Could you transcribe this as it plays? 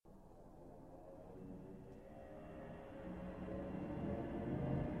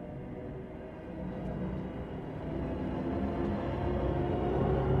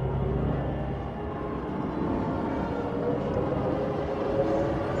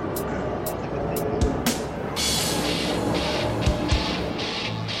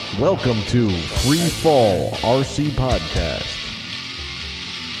Welcome to Free Fall RC Podcast.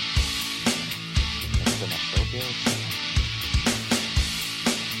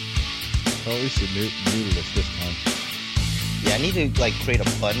 Oh, at least you muted us this time. Yeah, I need to create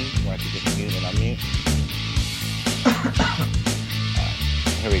a button where I can just mute and unmute.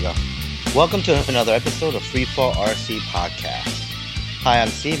 Here we go. Welcome to another episode of Free Fall RC Podcast. Hi, I'm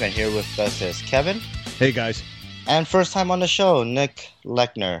Steve, and here with us is Kevin. Hey, guys. And first time on the show, Nick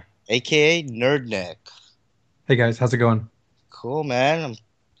Lechner, a.k.a. Nerd Nick. Hey, guys. How's it going? Cool, man. I'm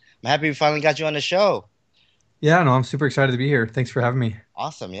happy we finally got you on the show. Yeah, no, I'm super excited to be here. Thanks for having me.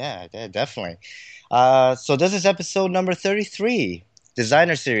 Awesome. Yeah, definitely. So this is episode number 33,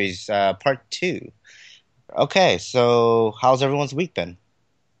 Designer Series, part 2. Okay, so how's everyone's week been?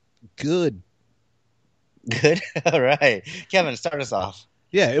 Good. Good? All right. Kevin, start us off.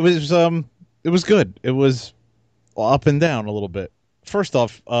 Yeah, it was good. It was up and down a little bit. First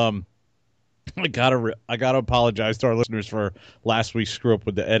off, I gotta apologize to our listeners for last week's screw up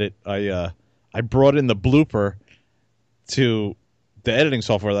with the edit. I brought in the blooper to the editing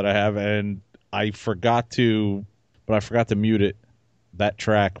software that I have, and I forgot to mute it, that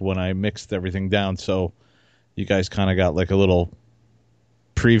track, when I mixed everything down. So you guys kind of got like a little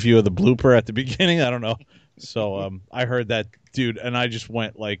preview of the blooper at the beginning. I don't know. So I heard that, dude, and I just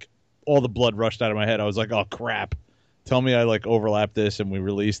went all the blood rushed out of my head. I was like, oh crap. Tell me I overlapped this and we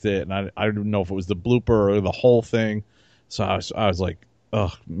released it, and I didn't know if it was the blooper or the whole thing. So I was like,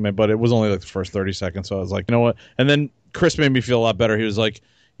 oh man, but it was only the first 30 seconds. So I was like, you know what? And then Chris made me feel a lot better. He was like,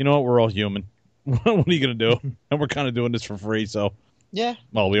 you know what? We're all human. What are you going to do? And we're kind of doing this for free. So yeah.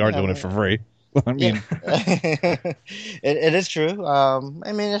 Well, we are doing it for free. I mean, it is true.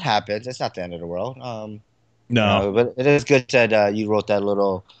 I mean, it happens. It's not the end of the world. No, but it is good that you wrote that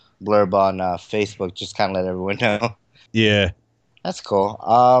little blurb on Facebook. Just kind of let everyone know. Yeah, that's cool.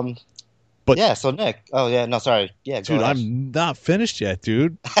 But yeah, so Nick. Oh yeah, no, sorry. Yeah, dude, I'm not finished yet,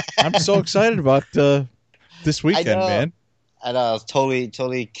 dude. I'm so excited about this weekend, man. I know, I was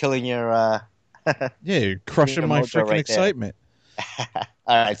totally killing your. Yeah, you're crushing my freaking excitement. All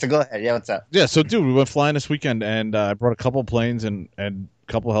right, so go ahead. Yeah, what's up? Yeah, so dude, we went flying this weekend, and I brought a couple planes and a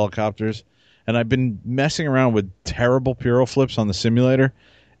couple helicopters, and I've been messing around with terrible pyro flips on the simulator,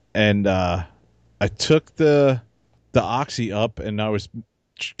 and I took the Oxy up, and I was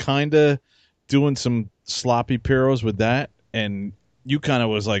kind of doing some sloppy pyros with that, and you kind of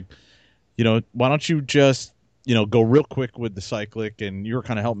was like, why don't you just, go real quick with the cyclic, and you were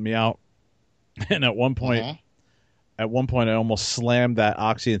kind of helping me out, and at one point, I almost slammed that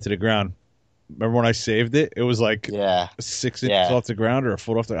Oxy into the ground. Remember when I saved it? It was 6 inches off the ground or a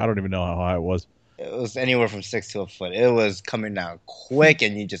foot off the. I don't even know how high it was. It was anywhere from 6 to a foot. It was coming down quick,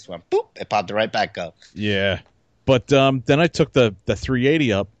 and you just went boop. It popped right back up. Yeah, but then I took the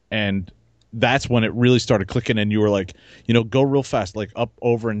 380 up, and that's when it really started clicking. And you were like, go real fast, up,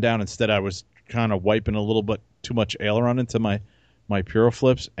 over, and down. Instead, I was kind of wiping a little bit too much aileron into my pyro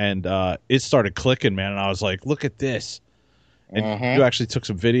flips, and it started clicking, man. And I was like, look at this. And you actually took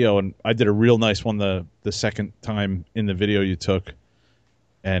some video, and I did a real nice one the second time in the video you took.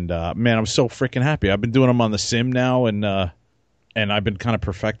 And man, I'm so freaking happy. I've been doing them on the sim now, and I've been kind of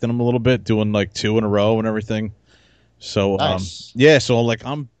perfecting them a little bit, doing 2 in a row and everything. So nice. Yeah, so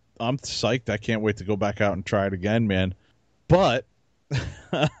I'm psyched. I can't wait to go back out and try it again, man. But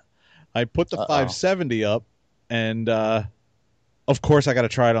I put the 570 up, and of course I got to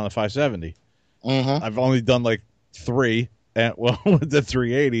try it on the 570. I've only done 3. With the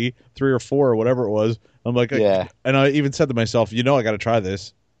 380, 3 or 4 or whatever it was, I'm like, yeah. And I even said to myself, I got to try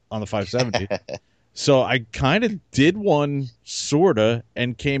this on the 570. So I kind of did one, sorta,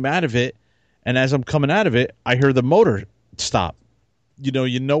 and came out of it. And as I'm coming out of it, I hear the motor stop. You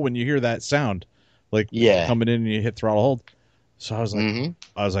know when you hear that sound, coming in and you hit throttle hold. So I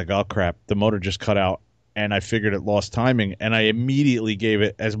was like, oh crap, the motor just cut out, and I figured it lost timing, and I immediately gave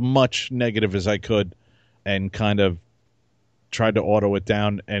it as much negative as I could, and kind of tried to auto it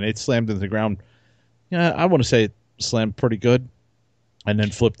down, and it slammed into the ground. Yeah, I want to say it slammed pretty good, and then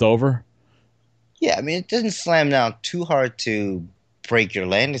flipped over. Yeah, I mean, it doesn't slam down too hard to break your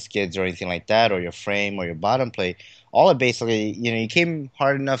landing skids or anything like that, or your frame or your bottom plate. All it basically, you came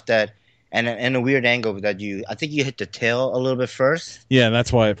hard enough that, and in a weird angle that I think you hit the tail a little bit first. Yeah, and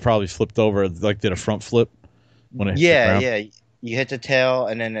that's why it probably flipped over, did a front flip when it hit the ground. Yeah. You hit the tail,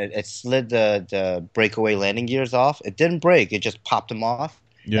 and then it slid the breakaway landing gears off. It didn't break. It just popped them off,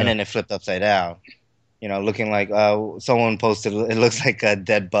 and then it flipped upside down. Looking like someone posted, it looks like a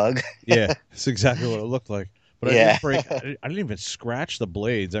dead bug. Yeah, that's exactly what it looked like. But I didn't even scratch the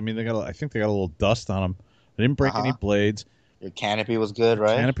blades. I mean, I think they got a little dust on them. I didn't break any blades. Your canopy was good,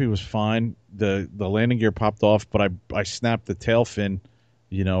 right? Canopy was fine. The landing gear popped off, but I snapped the tail fin,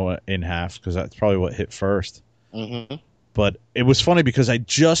 in half because that's probably what hit first. Mm-hmm. But it was funny because I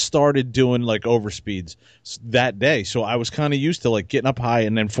just started doing like overspeeds that day, so I was kind of used to like getting up high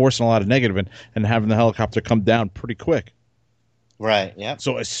and then forcing a lot of negative and having the helicopter come down pretty quick. Right. Yeah.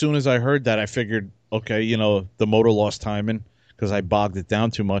 So as soon as I heard that, I figured, okay, the motor lost timing because I bogged it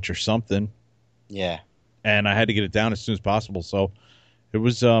down too much or something, Yeah. and I had to get it down as soon as possible. So it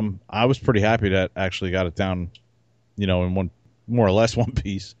was I was pretty happy that I actually got it down, in one more or less one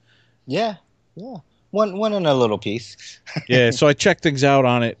piece. Yeah. Yeah. One in a little piece. Yeah, so I checked things out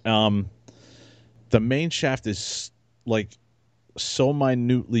on it. The main shaft is like so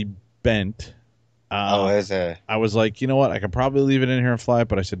minutely bent. Is it? I was like, you know what? I could probably leave it in here and fly it,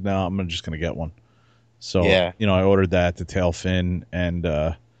 but I said, no, I'm just going to get one. So, Yeah. I ordered that, the tail fin, and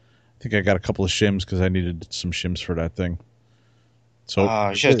I think I got a couple of shims because I needed some shims for that thing. So,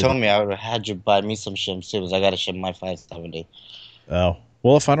 You should have told me. I would have had you buy me some shims too, because I got to shim my 570. Oh,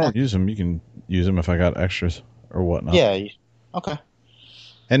 well, if I don't use them, you can use them if I got extras or whatnot. Yeah. Okay.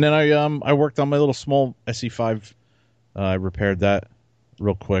 And then I worked on my little small SE5. I repaired that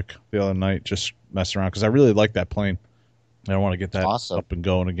real quick the other night, just messing around because I really like that plane. I want to get that Awesome. up and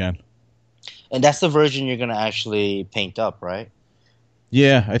going again. And that's the version you're gonna actually paint up, right?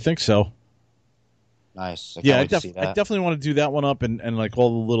 Yeah, I think so. Nice. Yeah, I wait to see that. definitely want to do that one up and like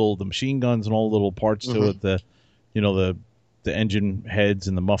all the machine guns and all the little parts to it, the engine heads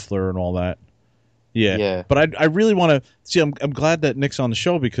and the muffler and all that. Yeah. Yeah. But I really want to see. I'm glad that Nick's on the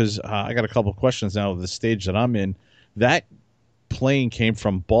show because I got a couple of questions now of the stage that I'm in. That plane came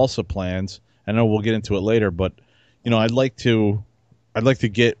from Balsa Plans. I know we'll get into it later, but I'd like to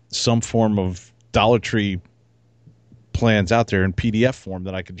get some form of Dollar Tree plans out there in PDF form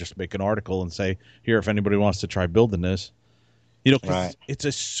that I could just make an article and say, here, if anybody wants to try building this, 'cause Right. it's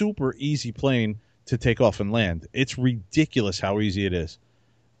a super easy plane to take off and land. It's ridiculous how easy it is.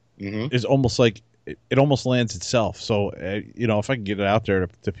 Mm-hmm. It's almost like it almost lands itself. So, if I can get it out there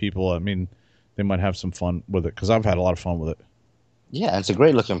to people, I mean, they might have some fun with it because I've had a lot of fun with it. Yeah, it's a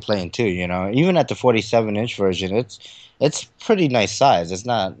great looking plane too. Even at the 47-inch version, it's pretty nice size. It's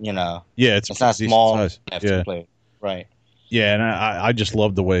not, Yeah, it's it's not decent small size. enough Yeah. to play. Right. Yeah, and I just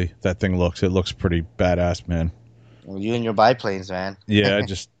love the way that thing looks. It looks pretty badass, man. Well, you and your biplanes, man. Yeah,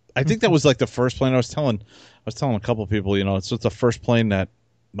 I think that was like the first plane I was telling a couple of people, it's the first plane that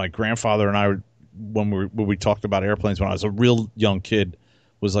my grandfather and I, when we talked about airplanes when I was a real young kid,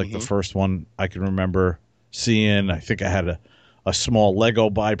 was like the first one I can remember seeing. I think I had a small Lego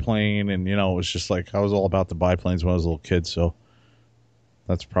biplane, and it was just like I was all about the biplanes when I was a little kid. So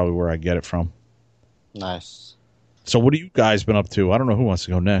that's probably where I get it from. Nice. So what have you guys been up to? I don't know who wants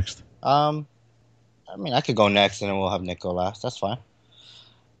to go next. I mean, I could go next, and then we'll have Nick go last. That's fine.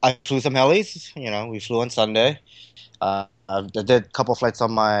 I flew some helis. We flew on Sunday. I did a couple flights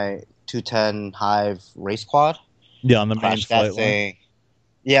on my 210 Hive race quad. Yeah, on the main Crashed flight that thing.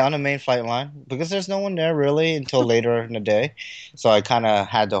 Yeah, on the main flight line because there's no one there really until later in the day. So I kind of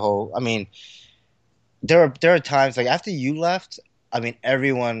had the whole. I mean, there are times like after you left. I mean,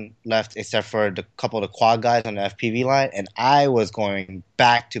 everyone left except for the couple of the quad guys on the FPV line, and I was going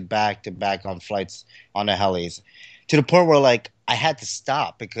back to back to back on flights on the helis, to the point where like I had to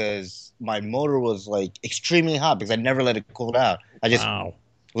stop because my motor was like extremely hot because I never let it cool down. I just Wow.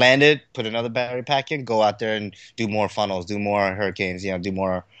 landed, put another battery pack in, go out there and do more funnels, do more hurricanes, do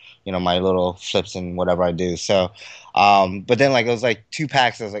more, my little flips and whatever I do. So, but then like it was like 2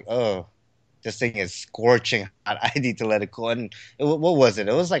 packs. I was like, oh, this thing is scorching hot. I need to let it cool. And what was it?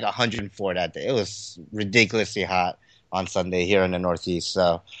 It was like 104 that day. It was ridiculously hot on Sunday here in the Northeast.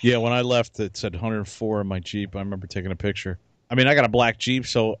 So Yeah, when I left, it said 104 in my Jeep. I remember taking a picture. I mean, I got a black Jeep,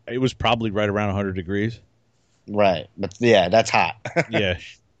 so it was probably right around 100 degrees. right, but yeah, that's hot. Yeah.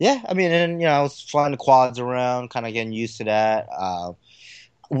 Yeah, I mean, and I was flying the quads around, kind of getting used to that.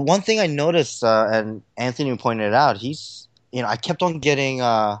 One thing I noticed, and Anthony pointed it out, I kept on getting,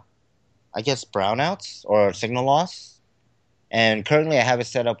 I guess, brownouts or signal loss. And currently I have it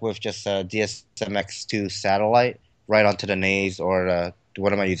set up with just a DSMX2 satellite right onto the Naze or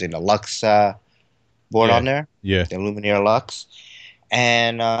what am I using? The Lux board Yeah. on there, Yeah. the Lumineer Lux.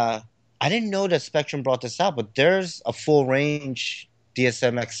 And I didn't know that Spectrum brought this out, but there's a full range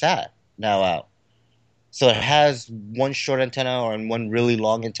DSMX sat now out. So it has one short antenna or one really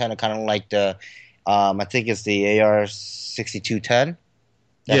long antenna, kind of like the, I think it's the AR6210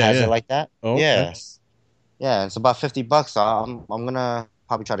 that Yeah, has yeah. it like that. Oh, okay. Yeah, it's about $50. So I'm gonna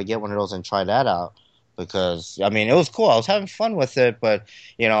probably try to get one of those and try that out. because I mean it was cool. I was having fun with it, but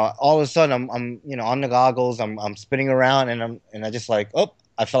all of a sudden I'm on the goggles. I'm spinning around and I just like, oh,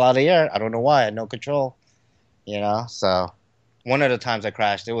 I fell out of the air. I don't know why. I had no control. So one of the times I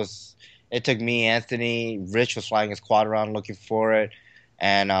crashed, it took me, Anthony, Rich was flying his quad around looking for it,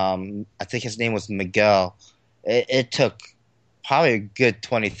 and I think his name was Miguel. It took probably a good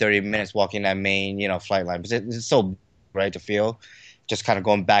 20, 30 minutes walking that main, flight line. Because it's so right to feel, just kind of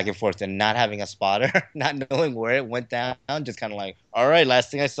going back and forth and not having a spotter, not knowing where it went down, just kind of like, all right,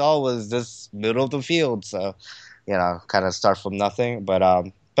 last thing I saw was this middle of the field. So, kind of start from nothing. But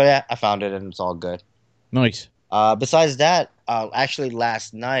yeah, I found it and it's all good. Nice. Besides that, actually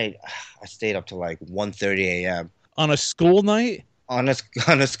last night I stayed up to like 1:30 a.m. On a school night? on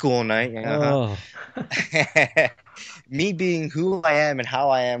a school night. Oh, Me being who I am and how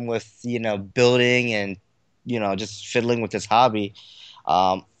I am with building and just fiddling with this hobby.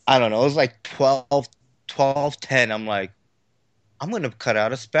 I don't know. It was like 10. I'm like, I'm gonna cut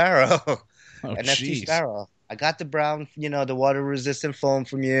out a sparrow, oh, an FT jeez. sparrow. I got the brown, the water resistant foam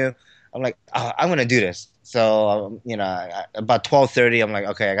from you. I'm like, I'm gonna do this. So about 12:30, I'm like,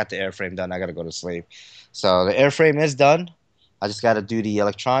 okay, I got the airframe done. I gotta go to sleep. So the airframe is done. I just gotta do the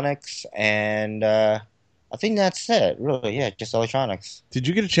electronics, and I think that's it. Really, yeah, just electronics. Did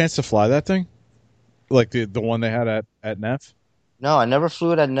you get a chance to fly that thing? Like the one they had at NEF? No, I never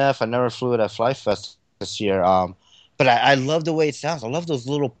flew it at NEF. I never flew it at Fly Fest this year. But I love the way it sounds. I love those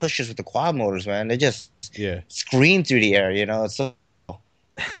little pushes with the quad motors, man. They just Yeah. scream through the air. It's so.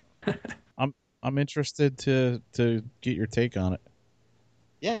 I'm interested to get your take on it.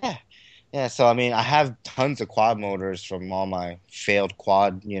 Yeah. Yeah, so I mean, I have tons of quad motors from all my failed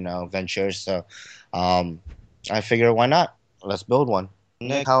quad, ventures. So, I figure why not? Let's build one.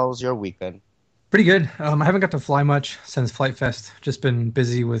 Nick, how's your week been? Pretty good. I haven't got to fly much since Flight Fest. Just been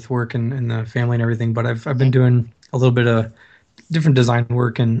busy with work and the family and everything. But I've been doing a little bit of different design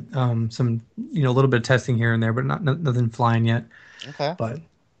work and some a little bit of testing here and there, but nothing flying yet. Okay. But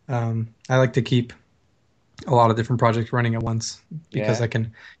I like to keep a lot of different projects running at once because Yeah. I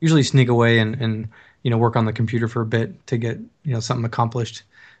can usually sneak away and work on the computer for a bit to get something accomplished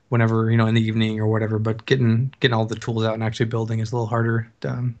whenever in the evening or whatever. But getting all the tools out and actually building is a little harder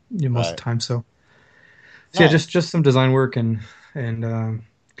most of Right. the time. So yeah, Nice. just some design work and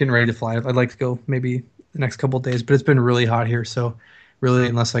getting ready to fly. I'd like to go maybe the next couple of days, but it's been really hot here, so really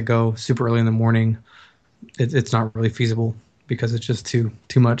unless I go super early in the morning, it's not really feasible because it's just too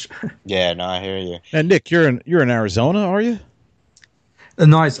much. Yeah, no, I hear you. And Nick, you're in Arizona, are you?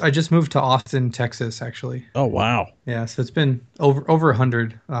 No, I just moved to Austin, Texas, actually. Oh, wow. Yeah, so it's been over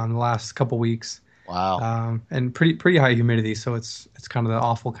 100 the last couple weeks, Wow. and pretty high humidity, so it's kind of the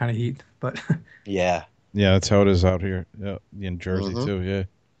awful kind of heat. But Yeah. Yeah, that's how it is out here. Yeah, in Jersey Mhm. too.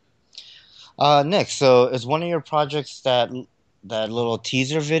 Yeah. Nick, so is one of your projects that little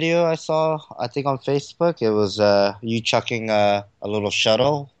teaser video I saw, I think on Facebook? It was you chucking a little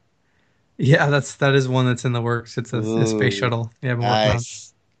shuttle. yeah, that is one that's in the works. It's a space Ooh, shuttle. Yeah, I've been working on.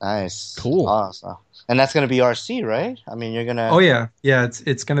 nice. Cool. Awesome. And that's gonna be RC, right? I mean, you're gonna. Oh yeah,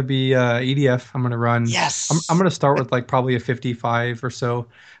 it's gonna be EDF. I'm gonna run. I'm Yes. gonna start with like probably a 55 or so.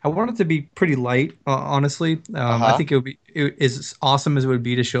 I want it to be pretty light, honestly. I Uh-huh. think it is awesome as it would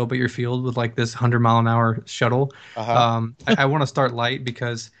be to show up at your field with like this 100-mile-an-hour shuttle. Uh-huh. I want to start light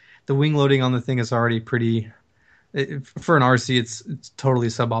because the wing loading on the thing is already pretty. For an RC, it's totally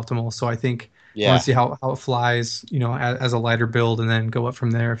suboptimal. So I think I want Yeah. to see how it flies, as a lighter build, and then go up from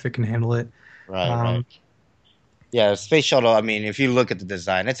there if it can handle it. Right, right. Um, Yeah, space shuttle, I mean, if you look at the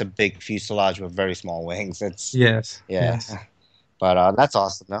design, it's a big fuselage with very small wings. It's yes, yeah. yes. But that's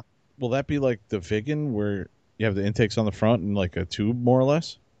awesome though. Will that be like the Vigan where you have the intakes on the front and like a tube more or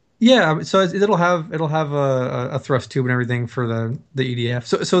less? Yeah, so it'll have a thrust tube and everything for the EDF.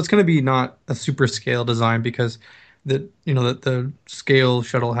 So it's going to be not a super scale design because the scale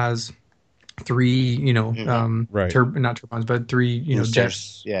shuttle has three Mhm. Right. not turbines but three jet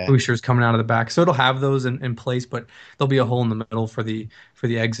Boosters. Yeah. boosters coming out of the back. So it'll have those in place, but there'll be a hole in the middle for the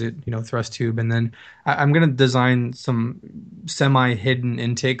exit thrust tube, and then I'm going to design some semi hidden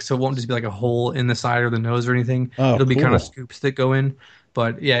intakes, so it won't just be like a hole in the side or the nose or anything. Oh, It'll be kind of cool. scoops that go in.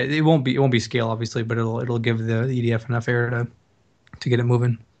 But yeah, it won't be scale obviously, but it'll give the EDF enough air to get it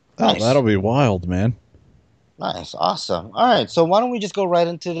moving. Oh, Nice. that'll be wild, man. Nice. Awesome. All right. So why don't we just go right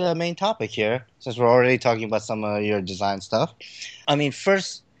into the main topic here, since we're already talking about some of your design stuff. I mean,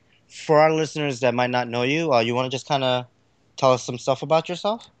 first, for our listeners that might not know you, you want to just kind of tell us some stuff about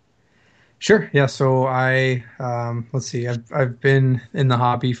yourself? Sure. Yeah. So I let's see. I've been in the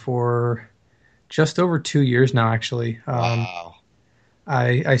hobby for just over 2 years now, actually. Wow.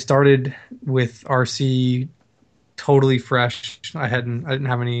 I started with RC totally fresh. I didn't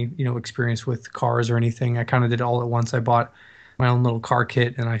have any, experience with cars or anything. I kind of did it all at once. I bought my own little car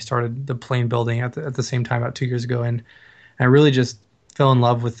kit and I started the plane building at the same time about 2 years ago. And I really just fell in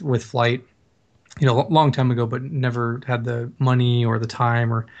love with flight, a long time ago, but never had the money or the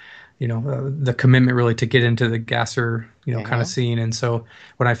time or, the commitment really to get into the gasser, kind of scene. And so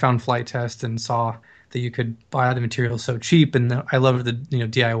when I found Flight Test and saw that you could buy the materials so cheap, and I loved the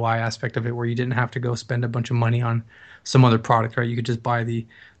DIY aspect of it, where you didn't have to go spend a bunch of money on some other product, right? You could just buy the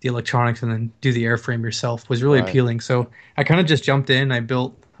electronics and then do the airframe yourself. Was really appealing. So I kind of just jumped in. I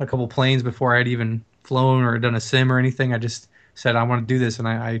built a couple planes before I'd even flown or done a sim or anything. I just said I want to do this, and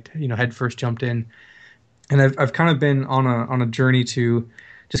I head first jumped in, and I've kind of been on a journey to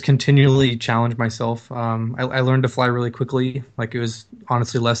just continually challenge myself. I learned to fly really quickly. Like, it was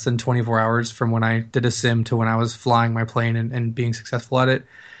honestly less than 24 hours from when I did a sim to when I was flying my plane and being successful at it.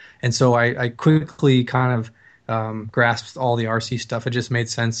 And so I quickly kind of grasped all the RC stuff. It just made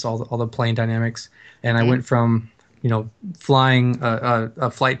sense, all the plane dynamics. And I went from flying a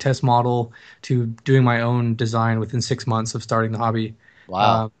flight test model to doing my own design within 6 months of starting the hobby.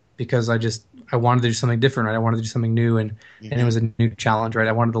 Wow. Because I wanted to do something different, right? I wanted to do something new, and it was a new challenge, right?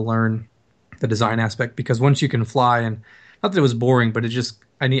 I wanted to learn the design aspect, because once you can fly, and not that it was boring, but it just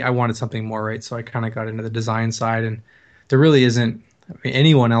I wanted something more, right? So I kind of got into the design side, and there really isn't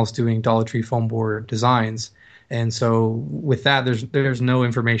anyone else doing Dollar Tree foam board designs. And so with that, there's no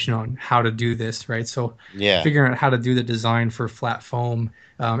information on how to do this, right? So figuring out how to do the design for flat foam,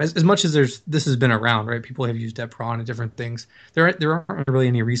 as much as this has been around, right? People have used Depron and different things. There aren't really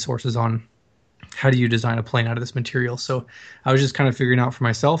any resources on how do you design a plane out of this material. So I was just kind of figuring out for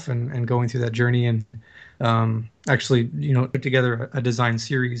myself and going through that journey, and actually, put together a design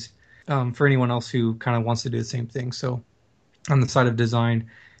series for anyone else who kind of wants to do the same thing. So on the side of design,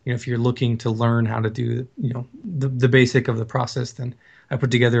 if you're looking to learn how to do, the basic of the process, then I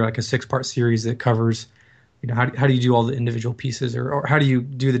put together like a 6-part series that covers, how do you do all the individual pieces, or how do you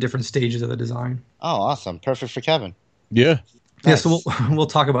do the different stages of the design. Oh, awesome. Perfect for Kevin. Yeah. Nice. Yeah, so we'll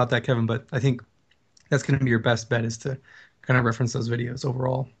talk about that, Kevin, but I think that's going to be your best bet, is to kind of reference those videos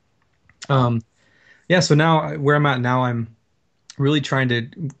overall. So now where I'm at now, I'm really trying to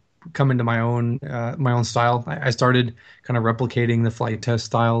come into my own style. I started kind of replicating the Flight Test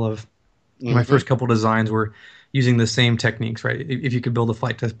style of my first couple designs were using the same techniques, right? If you could build a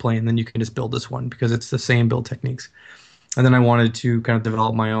Flight Test plane, then you can just build this one because it's the same build techniques. And then I wanted to kind of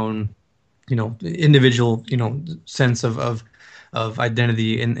develop my own, individual, sense of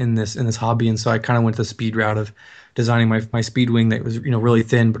identity in this hobby. And so I kind of went the speed route of designing my speed wing that was, really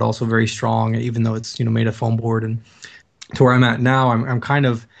thin, but also very strong, even though it's, made of foam board. And to where I'm at now, I'm kind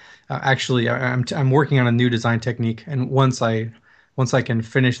of, actually, I'm working on a new design technique, and once I can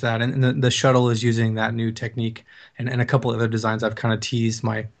finish that, and the shuttle is using that new technique, and a couple other designs I've kind of teased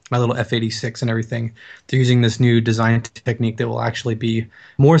my little F-86 and everything. They're using this new design technique that will actually be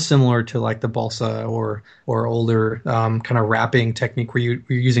more similar to like the balsa or older kind of wrapping technique, where you're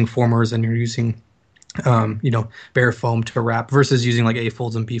using formers and you're using bare foam to wrap versus using like A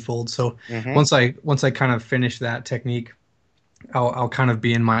folds and B folds. So once I kind of finish that technique, I'll kind of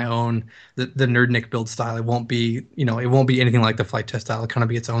be in my own the Nerdnik build style. It won't be anything like the Flight Test style. It'll kind of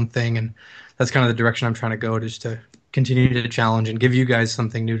be its own thing, and that's kind of the direction I'm trying to go, just to continue to challenge and give you guys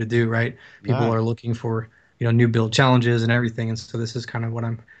something new to do. Right? People are looking for new build challenges and everything, and so this is kind of what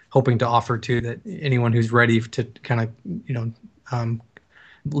I'm hoping to offer to that anyone who's ready to kind of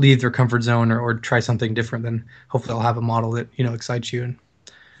leave their comfort zone or try something different. Then hopefully I'll have a model that excites you.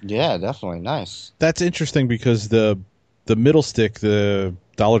 Yeah, definitely nice. That's interesting because the middle stick, the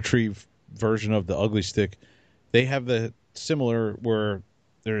Dollar Tree version of the ugly stick, they have the similar where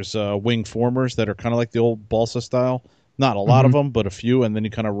there's wing formers that are kind of like the old balsa style. Not a lot of them, but a few, and then you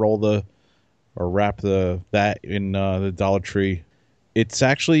kind of wrap that in the Dollar Tree. It's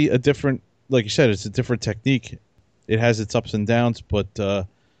actually a different, like you said, it's a different technique. It has its ups and downs, but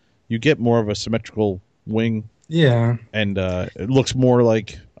you get more of a symmetrical wing. Yeah, and it looks more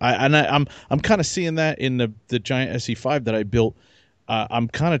like I'm kind of seeing that in the giant SE5 that I built. I'm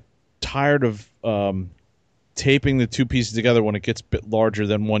kind of tired of taping the two pieces together when it gets a bit larger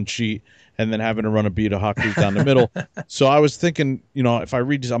than one sheet, and then having to run a bead of hot glue down the middle. So I was thinking, if I I'm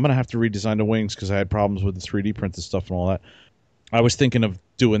going to have to redesign the wings because I had problems with the 3D printed stuff and all that. I was thinking of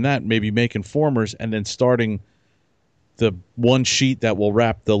doing that, maybe making formers and then starting the one sheet that will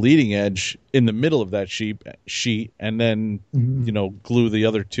wrap the leading edge in the middle of that sheet, and then glue the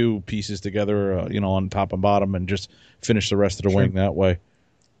other two pieces together, on top and bottom, and just finish the rest of the wing that way.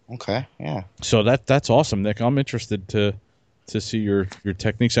 Okay, yeah. So that's awesome, Nick. I'm interested to to see your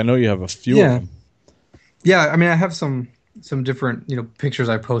techniques. I know you have a few Yeah. of them. Yeah, I mean, I have some different pictures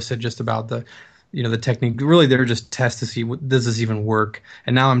I posted just about the the technique. Really, they're just tests to see does this even work.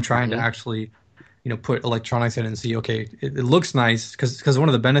 And now I'm trying to actually put electronics in and see, okay, it looks nice because one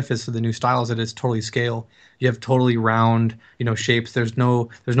of the benefits of the new style is that it's totally scale. You have totally round shapes. There's no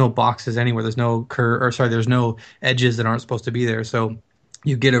boxes anywhere. There's no there's no edges that aren't supposed to be there. So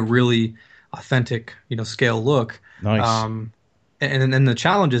you get a really authentic scale look. Nice. And then the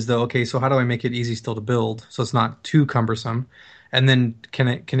challenge is though, okay, so how do I make it easy still to build so it's not too cumbersome? And then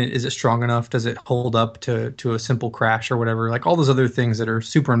is it strong enough? Does it hold up to a simple crash or whatever? Like all those other things that are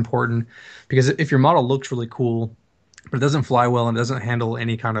super important, because if your model looks really cool, but it doesn't fly well and doesn't handle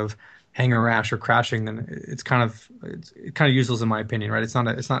any kind of hanger rash or crashing, then it's kind of useless in my opinion, right? It's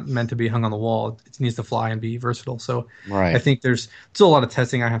not meant to be hung on the wall. It needs to fly and be versatile. So Right. I think there's still a lot of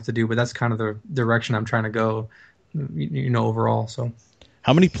testing I have to do, but that's kind of the direction I'm trying to go, overall. So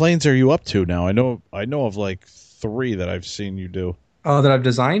How many planes are you up to now? I know of like 3 that I've seen you do. that I've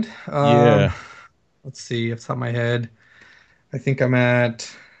designed. Yeah. Let's see, off the top of my head, I think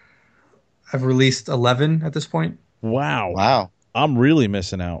I've released 11 at this point. Wow. Wow. I'm really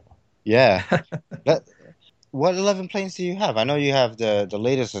missing out. Yeah. What 11 planes do you have? I know you have the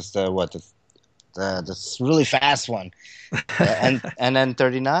latest is the really fast one, and then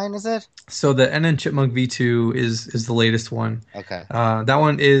 39 is it? So the NN Chipmunk V2 is the latest one. Okay. That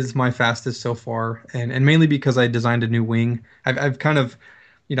one is my fastest so far, and mainly because I designed a new wing. I've kind of,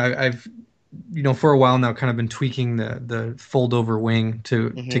 I've for a while now kind of been tweaking the fold over wing to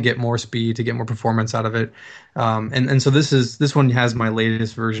get more speed, to get more performance out of it. And so this one has my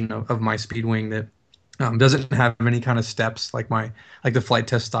latest version of my speed wing that doesn't have any kind of steps like the flight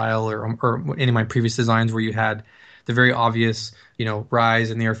test style or any of my previous designs where you had the very obvious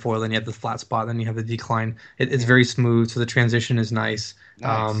rise in the airfoil, then you have the flat spot, then you have the decline. It's very smooth, so the transition is nice.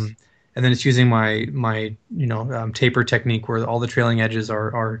 Nice. And then it's using my taper technique where all the trailing edges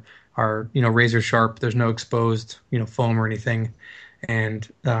are razor sharp. There's no exposed foam or anything,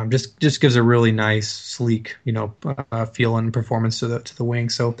 and just gives a really nice sleek feel and performance to the wing.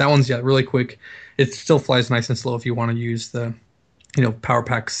 So that one's really quick. It still flies nice and slow if you want to use the Power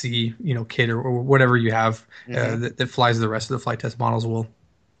Pack C kit or whatever you have that flies the rest of the flight test models will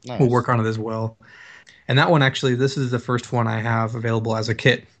work on it as well. And that one actually, this is the first one I have available as a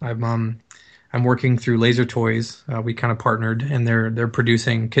kit. I'm working through Laser Toys. We kind of partnered, and they're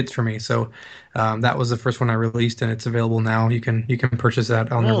producing kits for me. So that was the first one I released, and it's available now. You can purchase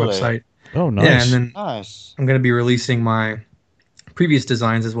that on their website. Oh, nice. Yeah, and then Nice. I'm going to be releasing my previous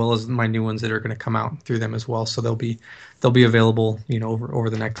designs as well as my new ones that are going to come out through them as well. So they'll be available, over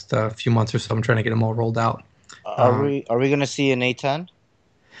the next few months or so. I'm trying to get them all rolled out. Are we going to see an A10?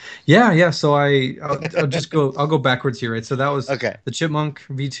 Yeah. So I'll just go backwards here, right? So that was Okay. the Chipmunk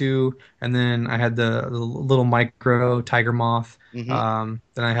V2, and then I had the little micro Tiger Moth. Then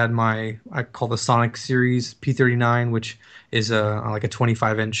I had I call the Sonic Series P39, which is like a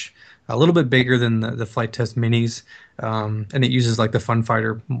 25-inch, a little bit bigger than the Flight Test Minis, and it uses like the Fun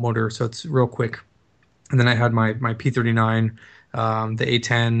Fighter motor, so it's real quick. And then I had my P39, the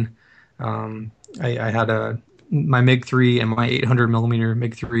A10. I had my MiG-3 and my 800 millimeter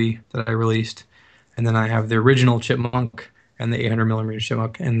MiG-3 that I released, and then I have the original Chipmunk and the 800 millimeter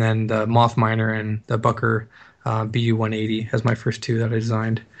Chipmunk, and then the Moth Miner and the Bucker BU-180 as my first 2 that I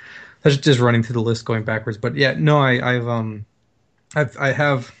designed. That's just running through the list going backwards, but yeah, no, I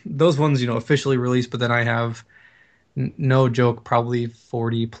have those ones officially released, but then I have no joke probably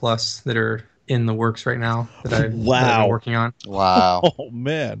 40 plus that are in the works right now that I've been working on. Wow. Oh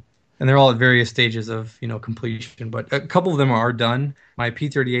man. And they're all at various stages of completion, but a couple of them are done. My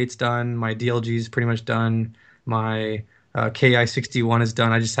P38's done, my DLG's pretty much done, my KI-61 is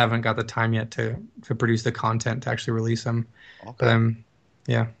done. I just haven't got the time yet to produce the content to actually release them. Okay. But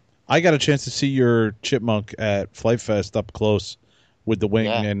yeah. I got a chance to see your Chipmunk at Flight Fest up close with the wing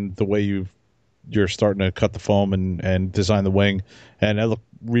and the way you're starting to cut the foam and design the wing, and it looked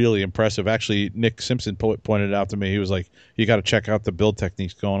really impressive. Actually, Nick Simpson pointed it out to me. He was like, "You got to check out the build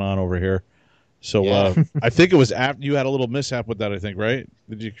techniques going on over here." So I think it was after you had a little mishap with that. I think, right?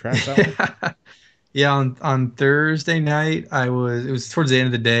 Did you crash that one? Yeah, on Thursday night, it was towards the end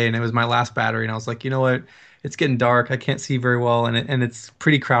of the day, and it was my last battery, and I was like, you know what? It's getting dark. I can't see very well, and it's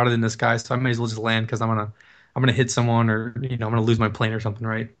pretty crowded in the sky, so I may as well just land because I'm gonna hit someone or I'm gonna lose my plane or something,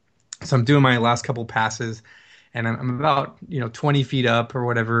 right? So I'm doing my last couple passes, and I'm about 20 feet up or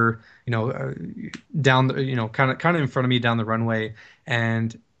whatever, down the kind of in front of me down the runway,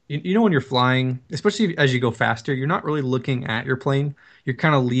 and you know when you're flying, especially as you go faster, you're not really looking at your plane. You're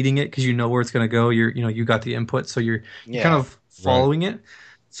kind of leading it because you know where it's going to go. You got the input, so you're kind Yeah. of following it.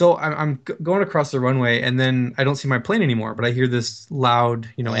 So going across the runway, and then I don't see my plane anymore, but I hear this loud,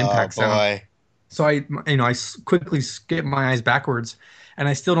 impact sound. Boy. So I quickly skip my eyes backwards, and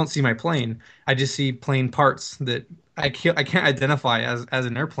I still don't see my plane. I just see plane parts that I can't identify as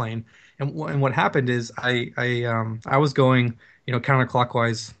an airplane. And what happened is I was going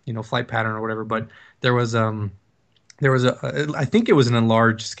counterclockwise, flight pattern or whatever, but there was I think it was an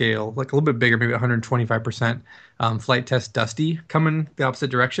enlarged scale, like a little bit bigger, maybe 125% flight test Dusty coming the opposite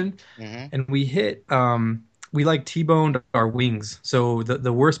direction, and we hit we like T-boned our wings, so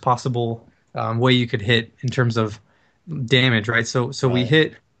the worst possible way you could hit in terms of damage, right? So we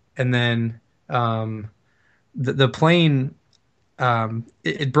hit, and then the plane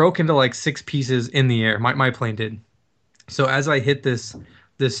it broke into like 6 pieces in the air. My plane did. So as I hit this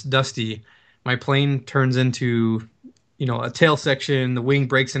Dusty, my plane turns into a tail section. The wing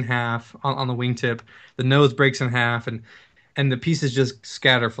breaks in half on the wingtip. The nose breaks in half, and the pieces just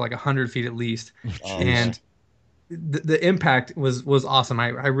scatter for like 100 feet at least. And the impact was awesome. I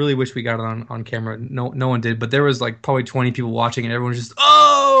really wish we got it on camera. No one did, but there was like probably 20 people watching, and everyone was just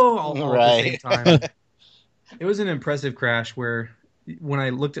all at the same time. It was an impressive crash where when I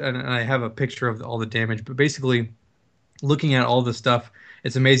looked at it, and I have a picture of all the damage, but basically looking at all the stuff,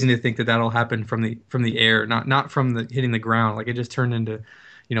 it's amazing to think that that'll happen from the air, not from the hitting the ground. Like it just turned into,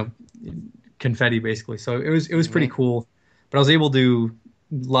 confetti basically. So it was pretty cool. But I was able to do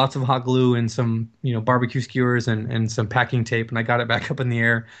lots of hot glue and some barbecue skewers and some packing tape, and I got it back up in the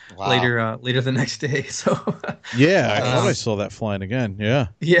air later the next day. So yeah, I thought I saw that flying again. Yeah.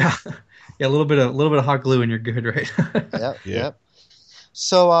 Yeah, a little bit of hot glue and you're good, right? Yep.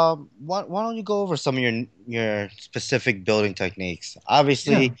 So why don't you go over some of your specific building techniques?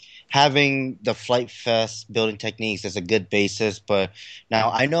 Obviously, having the Flight Fest building techniques is a good basis, but now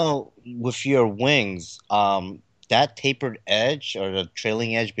I know with your wings, that tapered edge or the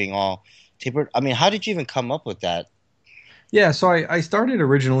trailing edge being all tapered. I mean, how did you even come up with that? Yeah, so I started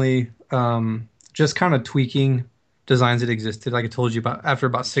originally just kind of tweaking designs that existed. Like I told you about, after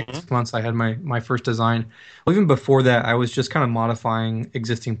about 6 months, I had my first design. Well, even before that, I was just kind of modifying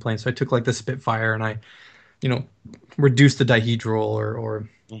existing planes. So I took like the Spitfire and I, reduced the dihedral or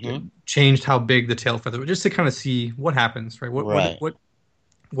changed how big the tail feather was, just to kind of see what happens, right?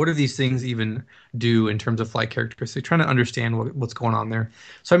 What do these things even do in terms of flight characteristics? Trying to understand what's going on there.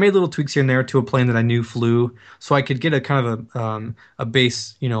 So I made little tweaks here and there to a plane that I knew flew, so I could get a kind of a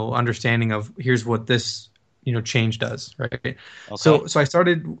base, understanding of here's what this change does, right? Okay. So I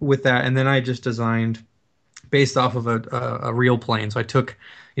started with that, and then I just designed based off of a real plane. So I took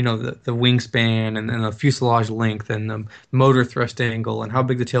the wingspan and the fuselage length and the motor thrust angle and how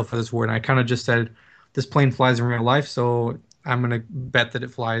big the tail feathers were, and I kind of just said this plane flies in real life, so I'm going to bet that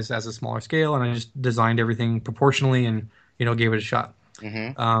it flies as a smaller scale, and I just designed everything proportionally and gave it a shot.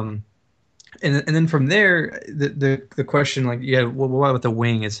 And then from there, the question, like, what about the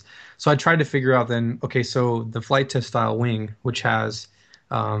wing is? So I tried to figure out then, okay, so the flight test style wing, which has,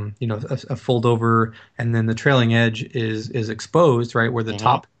 a fold over, and then the trailing edge is exposed, right, where the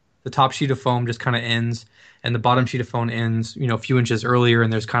top sheet of foam just kind of ends, and the bottom sheet of foam ends, a few inches earlier,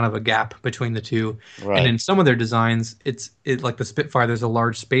 and there's kind of a gap between the two. Right. And in some of their designs, it's like the Spitfire, there's a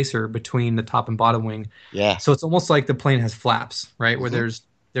large spacer between the top and bottom wing. Yeah. So it's almost like the plane has flaps, right, where there's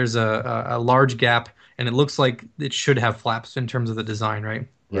a large gap, and it looks like it should have flaps in terms of the design, right?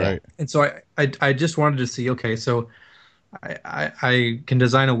 Right. And so I just wanted to see, okay, so I can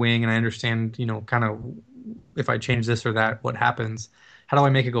design a wing, and I understand, kind of if I change this or that, what happens. How do I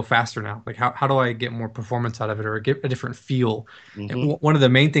make it go faster now? Like how do I get more performance out of it or get a different feel? And one of the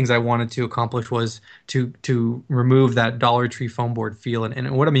main things I wanted to accomplish was to remove that Dollar Tree foam board feel.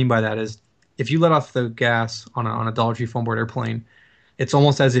 And what I mean by that is if you let off the gas on a Dollar Tree foam board airplane, it's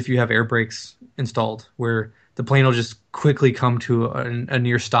almost as if you have air brakes installed, where the plane will just quickly come to a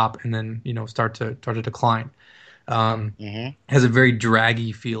near stop and then start to decline. Has a very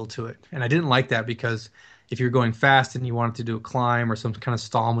draggy feel to it, and I didn't like that because if you're going fast and you wanted to do a climb or some kind of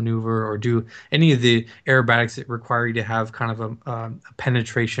stall maneuver or do any of the aerobatics that require you to have kind of a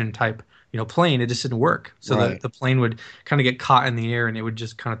penetration type plane, it just didn't work. So the plane would kind of get caught in the air and it would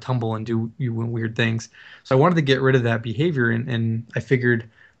just kind of tumble and do weird things. So I wanted to get rid of that behavior, and I figured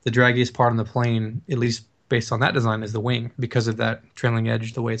the draggiest part on the plane, at least based on that design, is the wing, because of that trailing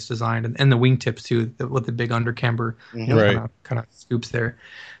edge, the way it's designed, and the wingtips too, with the big undercamber kind of scoops there.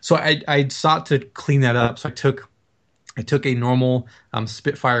 So I sought to clean that up. So I took I took a normal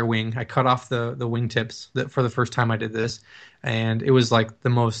Spitfire wing. I cut off the wingtips for the first time I did this, and it was like the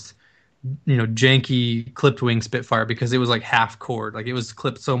most janky clipped wing Spitfire because it was like half cord. Like it was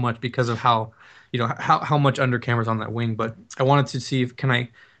clipped so much because of how how much under camera's on that wing. But I wanted to see if can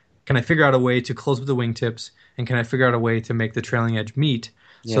I figure out a way to close with the wingtips, and can I figure out a way to make the trailing edge meet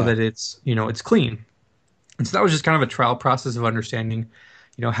so Yeah. that it's clean. And so that was just kind of a trial process of understanding,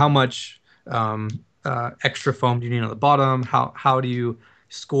 how much extra foam do you need on the bottom? How do you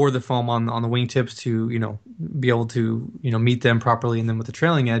score the foam on the wingtips to be able to meet them properly, and then with the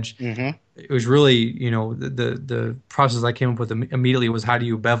trailing edge, Mm-hmm. it was really the process I came up with immediately was how do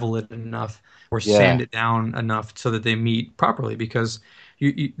you bevel it enough or Yeah. sand it down enough so that they meet properly because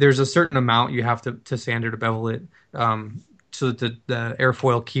there's a certain amount you have to sand it or bevel it so that the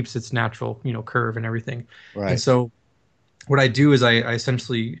airfoil keeps its natural curve and everything. And Right. so what I do is I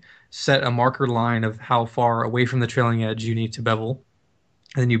essentially set a marker line of how far away from the trailing edge you need to bevel,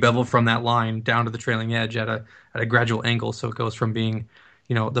 and then you bevel from that line down to the trailing edge at a gradual angle, so it goes from being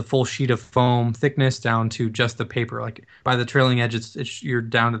the full sheet of foam thickness down to just the paper. Like by the trailing edge, it's you're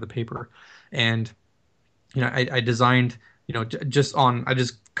down to the paper, and I designed I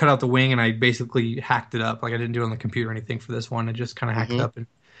just cut out the wing and I basically hacked it up. Like I didn't do it on the computer or anything for this one. I just kind of hacked it Mm-hmm. up and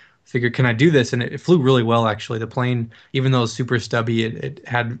figured, can I do this? And it flew really well, actually. The plane, even though it was super stubby, it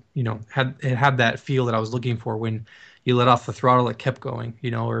had, it had that feel that I was looking for. When you let off the throttle, it kept going,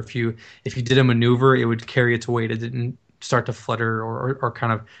 or if you did a maneuver, it would carry its weight. It didn't start to flutter or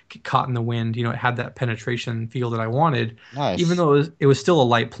kind of get caught in the wind. It had that penetration feel that I wanted, even Nice. though it was still a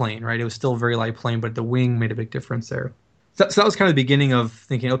light plane, right? It was still a very light plane, but the wing made a big difference there. So that was kind of the beginning of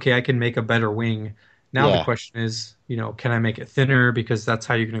thinking, okay, I can make a better wing. Now the Yeah. question is, can I make it thinner? Because that's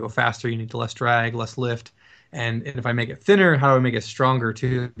how you're going to go faster. You need less drag, less lift. And if I make it thinner, how do I make it stronger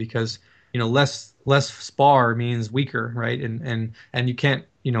too? Because, less spar means weaker, right? And you can't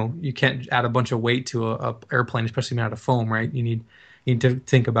add a bunch of weight to a airplane, especially made out of foam, right? You need to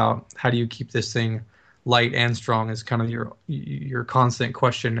think about how do you keep this thing light and strong is kind of your constant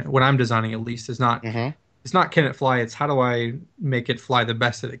question when I'm designing, at least. Mm-hmm. It's not can it fly, it's how do I make it fly the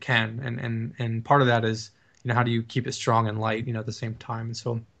best that it can, and part of that is how do you keep it strong and light at the same time. And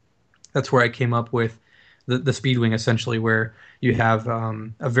so that's where I came up with the Speedwing, essentially, where you have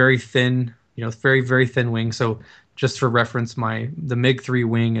a very thin, very very thin wing. So just for reference, the MiG 3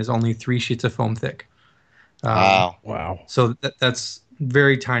 wing is only 3 sheets of foam thick. um, Wow. Wow. so that's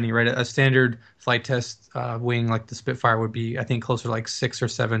very tiny, right? A standard flight test wing like the Spitfire would be, I think, closer to like 6 or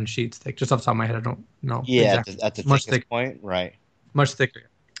 7 sheets thick. Just off the top of my head, I don't know Yeah. exactly. At the Much thickest thicker, point. Right. much thicker.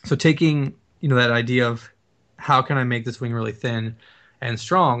 So taking that idea of how can I make this wing really thin and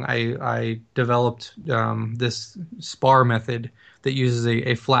strong, I developed this spar method that uses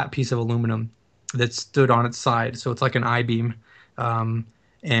a flat piece of aluminum that stood on its side. So it's like an I-beam, um,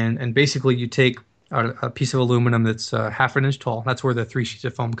 and basically you take a piece of aluminum that's half an inch tall. That's where the 3 sheets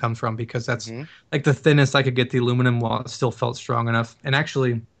of foam comes from, because that's Mm-hmm. like the thinnest I could get the aluminum while it still felt strong enough. And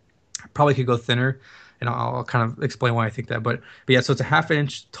actually, probably could go thinner, and I'll kind of explain why I think that. But yeah, so it's a half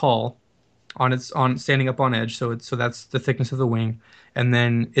inch tall on standing up on edge. So that's the thickness of the wing, and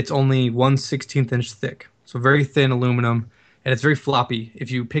then it's only 1/16 inch thick. So very thin aluminum, and it's very floppy.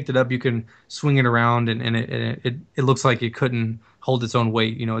 If you picked it up, you can swing it around, and it looks like it couldn't hold its own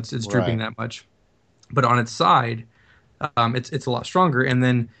weight. It's drooping Right. that much. But on its side, it's a lot stronger. And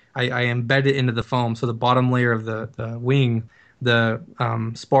then I embed it into the foam. So the bottom layer of the wing, the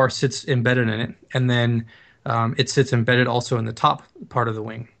spar sits embedded in it, and then it sits embedded also in the top part of the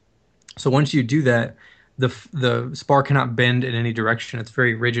wing. So once you do that, the spar cannot bend in any direction. It's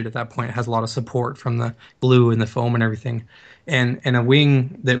very rigid at that point. It has a lot of support from the glue and the foam and everything. And a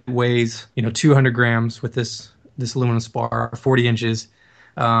wing that weighs 200 grams with this aluminum spar, 40 inches,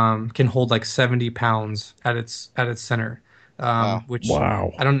 can hold like 70 pounds at its center, Wow. which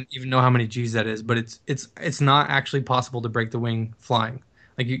Wow. I don't even know how many G's that is, but it's not actually possible to break the wing flying.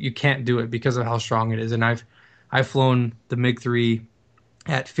 Like you can't do it because of how strong it is. And I've flown the MiG 3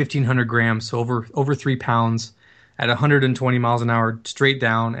 at 1,500 grams, so over 3 pounds, at 120 miles an hour straight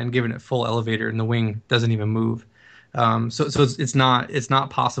down, and given it full elevator, and the wing doesn't even move. So it's not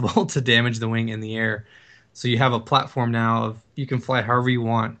possible to damage the wing in the air. So you have a platform now of you can fly however you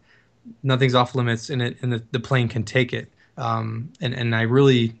want. Nothing's off limits, and the plane can take it. And I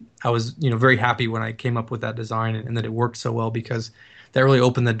was very happy when I came up with that design, and that it worked so well, because that really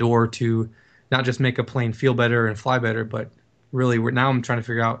opened the door to not just make a plane feel better and fly better, but really now I'm trying to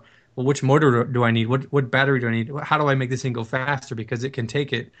figure out, well, which motor do I need? What battery do I need? How do I make this thing go faster? Because it can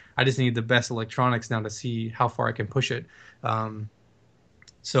take it. I just need the best electronics now to see how far I can push it.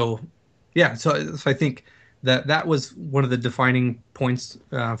 So yeah, so I think that was one of the defining points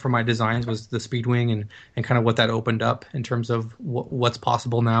for my designs was the speed wing and kind of what that opened up in terms of what's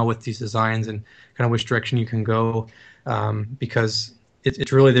possible now with these designs and kind of which direction you can go, because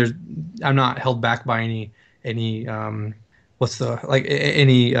it's really I'm not held back by any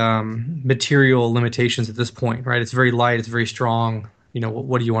material limitations at this point, right? It's very light, it's very strong.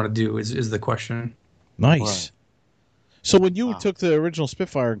 What do you want to do is the question. Nice. Right. So when you took the original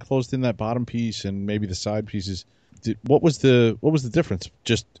Spitfire and closed in that bottom piece and maybe the side pieces, what was the difference?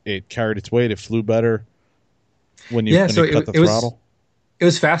 Just it carried its weight, it flew better when you cut the throttle? It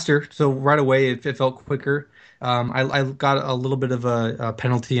was faster, so right away it felt quicker. I got a little bit of a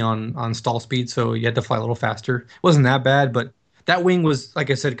penalty on stall speed, so you had to fly a little faster. It wasn't that bad, but that wing was,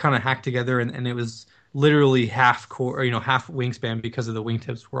 like I said, kind of hacked together, and it was literally half half wingspan because of the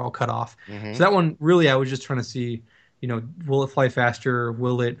wingtips were all cut off. Mm-hmm. So that one, really, I was just trying to see, will it fly faster?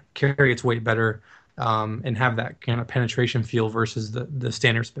 Will it carry its weight better? And have that kind of penetration feel versus the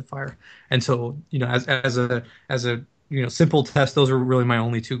standard Spitfire. And so, as a simple test, those were really my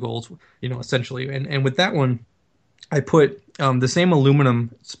only two goals, essentially. And with that one, I put the same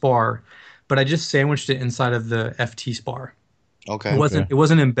aluminum spar, but I just sandwiched it inside of the FT spar. Okay. It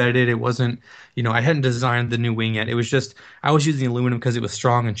wasn't embedded. It wasn't, I hadn't designed the new wing yet. It was just, I was using aluminum because it was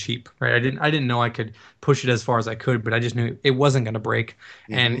strong and cheap, right? I didn't know I could push it as far as I could, but I just knew it wasn't going to break.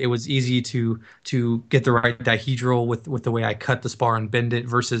 Mm-hmm. And it was easy to get the right dihedral with the way I cut the spar and bend it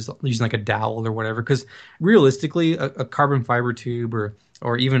versus using like a dowel or whatever. Because realistically, a carbon fiber tube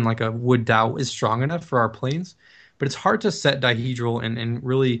or even like a wood dowel is strong enough for our planes. But it's hard to set dihedral and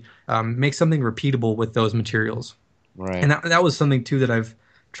really make something repeatable with those materials. Right. And that was something too that I've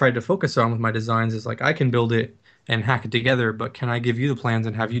tried to focus on with my designs is like I can build it and hack it together, but can I give you the plans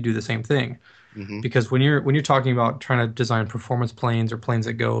and have you do the same thing? Mm-hmm. Because when you're talking about trying to design performance planes or planes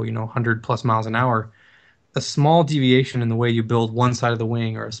that go 100 plus miles an hour, a small deviation in the way you build one side of the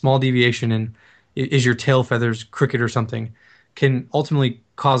wing or a small deviation in is your tail feathers crooked or something can ultimately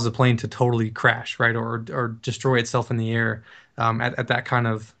cause the plane to totally crash, right, or destroy itself in the air at that kind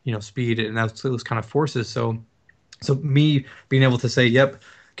of speed and those kind of forces. So me being able to say, yep,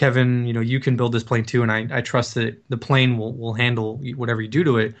 Kevin, you can build this plane too, and I trust that the plane will handle whatever you do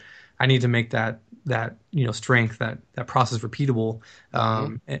to it. I need to make that strength, that process repeatable.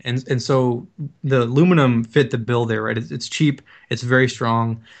 And so the aluminum fit the bill there, right? It's cheap, it's very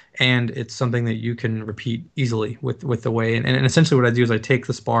strong, and it's something that you can repeat easily with the way. And essentially what I do is I take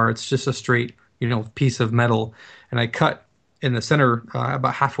the spar, it's just a straight, piece of metal, and I cut in the center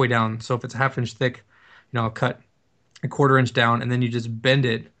about halfway down. So if it's a half inch thick, I'll cut a quarter inch down, and then you just bend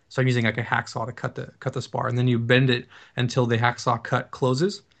it. So I'm using like a hacksaw to cut the spar, and then you bend it until the hacksaw cut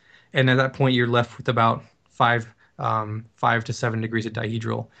closes, and at that point you're left with about 5 to 7 degrees of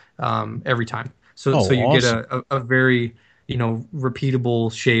dihedral every time. So you awesome. Get a very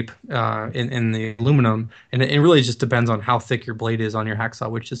repeatable shape in the aluminum, and it really just depends on how thick your blade is on your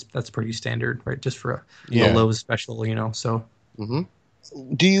hacksaw, that's pretty standard, right? Just for a Lowe's special, so. Mm-hmm.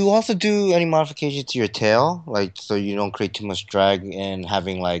 Do you also do any modifications to your tail, like so you don't create too much drag in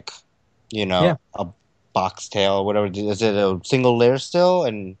having a box tail or whatever? Is it a single layer still?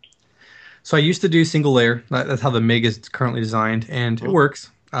 And so I used to do single layer. That's how the MiG is currently designed, and it works.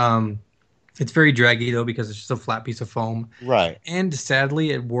 It's very draggy though because it's just a flat piece of foam, right? And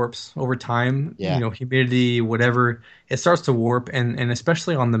sadly, it warps over time. Yeah. Humidity, whatever, it starts to warp, and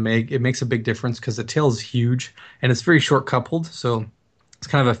especially on the MiG, it makes a big difference because the tail is huge and it's very short coupled, so it's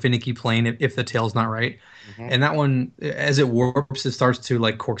kind of a finicky plane if the tail's not right. Mm-hmm. And that one, as it warps, it starts to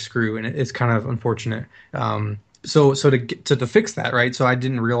like corkscrew, and it's kind of unfortunate. So to fix that, right? So I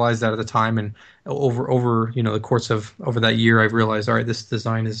didn't realize that at the time, and over the course of over that year, I've realized, all right, this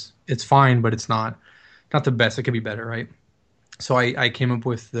design it's fine, but it's not the best. It could be better, right? So I came up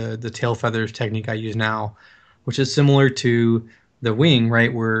with the tail feathers technique I use now, which is similar to the wing,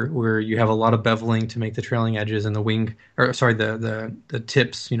 right, where you have a lot of beveling to make the trailing edges and the wing, the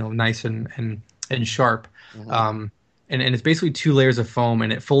tips, nice and sharp. Mm-hmm. And it's basically 2 layers of foam,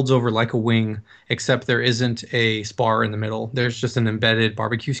 and it folds over like a wing, except there isn't a spar in the middle. There's just an embedded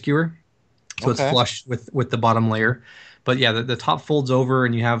barbecue skewer, so it's flush with the bottom layer. But yeah, the top folds over,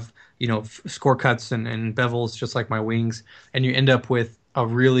 and you have score cuts and bevels just like my wings, and you end up with a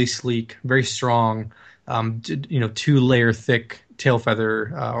really sleek, very strong, 2-layer thick tail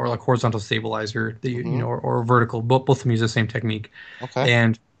feather or like horizontal stabilizer that or vertical. Both of them use the same technique. Okay.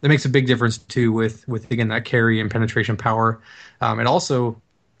 And that makes a big difference too with again that carry and penetration power. And also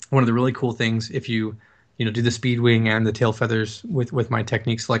one of the really cool things, if you do the speed wing and the tail feathers with my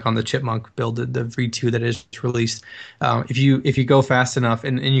techniques, like on the Chipmunk build, the V2 that is released. If you go fast enough,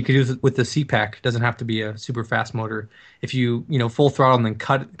 and you can do it with the CPAC, it doesn't have to be a super fast motor. If you full throttle and then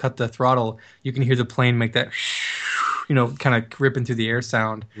cut the throttle, you can hear the plane make that kind of ripping through the air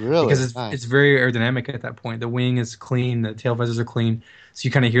sound. Really? Because Nice. it's very aerodynamic at that point. The wing is clean, the tail feathers are clean, so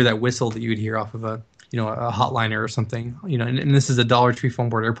you kind of hear that whistle that you would hear off of a hotliner or something. And this is a Dollar Tree foam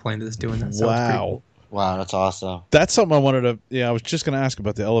board airplane that's doing that. So it's pretty Wow. cool. Wow, that's awesome. That's something I wanted to. Yeah, I was just going to ask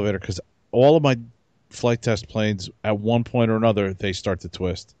about the elevator because all of my flight test planes, at one point or another, they start to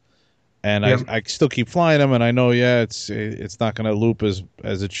twist, and Yep. I still keep flying them, and I know, it's not going to loop as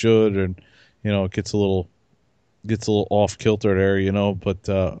it should, and it gets a little off kilter there, But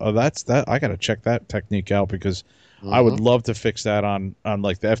that's that. I got to check that technique out because I would love to fix that on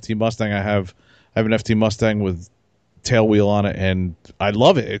like the FT Mustang. I have an FT Mustang with tail wheel on it, and I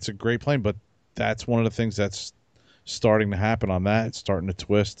love it. It's a great plane, but that's one of the things that's starting to happen on that. It's starting to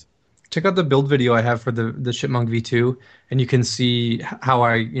twist. Check out the build video I have for the Chipmunk V2, and you can see how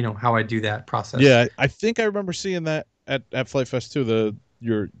I do that process. Yeah, I think I remember seeing that at Flight Fest too. The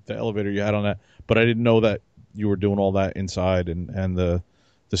elevator you had on that, but I didn't know that you were doing all that inside and the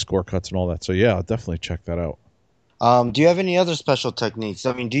score cuts and all that. So yeah, I'll definitely check that out. Do you have any other special techniques?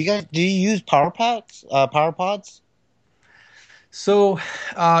 I mean, do you use power pods? So,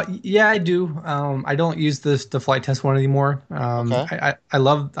 yeah, I do. I don't use the flight test one anymore. Okay. I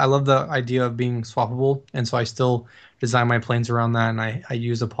love the idea of being swappable, and so I still design my planes around that, and I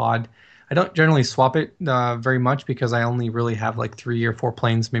use a pod. I don't generally swap it very much because I only really have like 3 or 4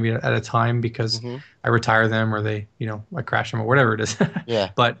 planes maybe at a time because I retire them or they, I crash them or whatever it is. Yeah.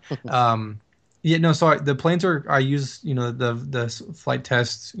 But yeah, no. So the planes I use, the flight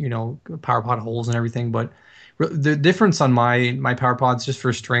tests, power pod holes and everything. But the difference on my power pods, just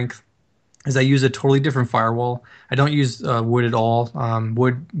for strength, is I use a totally different firewall. I don't use wood at all.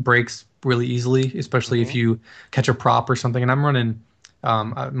 Wood breaks really easily, especially if you catch a prop or something. And I'm running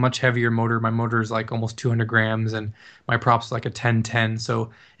a much heavier motor. My motor is like almost 200 grams, and my prop's like a 1010.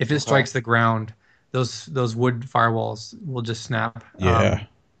 So if it strikes the ground, those wood firewalls will just snap. Yeah.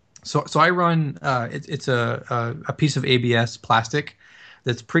 So I run it's a piece of ABS plastic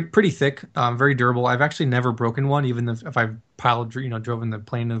that's pretty thick, very durable. I've actually never broken one, even if I've driven the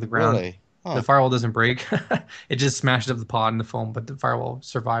plane into the ground. Really? Huh. The firewall doesn't break. It just smashes up the pod and the foam, but the firewall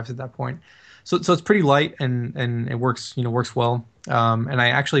survives at that point. So it's pretty light and it works well. And I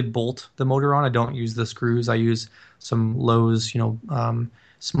actually bolt the motor on. I don't use the screws. I use some Lowe's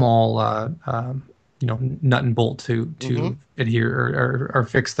small nut and bolt to adhere or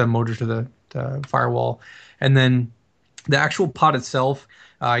fix the motor to the firewall. And then the actual pod itself,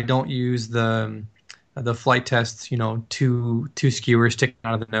 I don't use the flight tests, two skewers sticking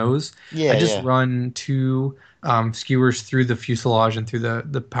out of the nose. Yeah, I just run 2 skewers through the fuselage and through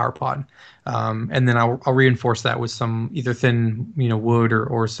the power pod. And then I'll reinforce that with some either thin, wood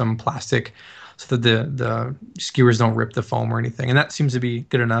or some plastic so that the skewers don't rip the foam or anything. And that seems to be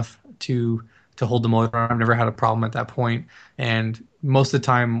good enough to hold the motor on. I've never had a problem at that point. And most of the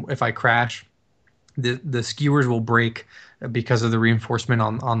time, if I crash, the skewers will break because of the reinforcement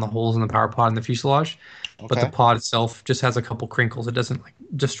on the holes in the power pod and the fuselage. Okay. But the pod itself just has a couple crinkles. It doesn't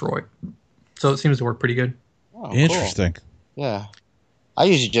destroy it. So it seems to work pretty good. Oh, cool. Interesting. Yeah. I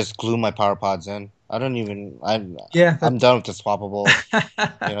usually just glue my power pods in. I don't even. I'm done with the swappable.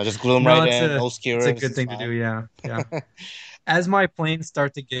 Just glue them right in. No skewers. It's a good thing to do. Yeah. As my planes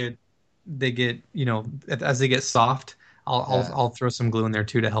start to get, as they get soft, I'll throw some glue in there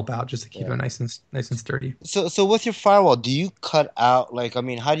too to help out, just to keep it nice and sturdy. So with your firewall, do you cut out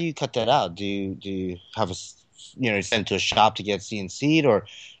how do you cut that out? Do you have send it to a shop to get CNC'd, or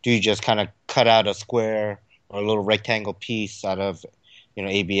do you just kind of cut out a square or a little rectangle piece out of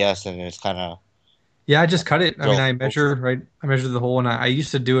ABS and it's kind of. Yeah, I just cut it. I mean, I measure the hole, and I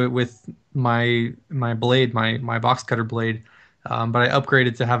used to do it with my blade, my box cutter blade, but I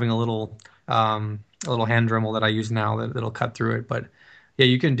upgraded to having a little hand Dremel that I use now that'll cut through it. But yeah,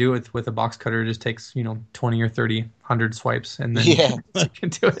 you can do it with a box cutter. It just takes 20 or 30, 100 swipes, and then you can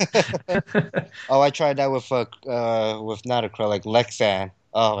do it. Oh, I tried that with not acrylic, Lexan.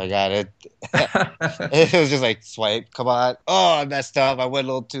 Oh my god, it was just like swipe. Come on. Oh, I messed up. I went a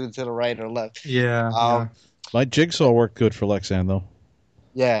little too to the right or left. Yeah. My jigsaw worked good for Lexan though.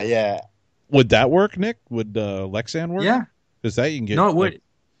 Yeah. Would that work, Nick? Would Lexan work? Yeah. Because that you can get it would.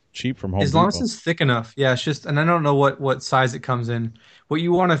 Cheap from Home as long Depot. as it's thick enough. Yeah, it's just, and I don't know what size it comes in. What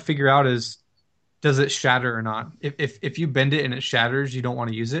you want to figure out is, does it shatter or not? If you bend it and it shatters, you don't want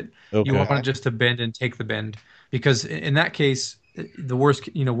to use it. Okay. You want it just to bend and take the bend, because in that case, the worst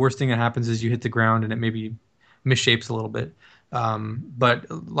thing that happens is you hit the ground and it maybe misshapes a little bit. But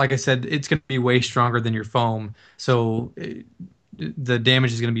like I said, it's going to be way stronger than your foam, so the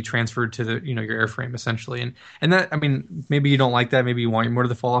damage is going to be transferred to the your airframe essentially. And that, I mean, maybe you don't like that, maybe you want your motor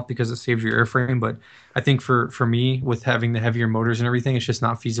to fall off because it saves your airframe, but I think for me, with having the heavier motors and everything, it's just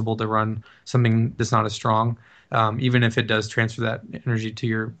not feasible to run something that's not as strong, even if it does transfer that energy to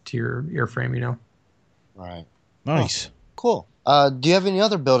your airframe. Right. Nice. Oh, cool. Do you have any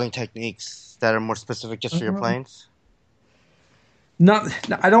other building techniques that are more specific just for your planes? Not,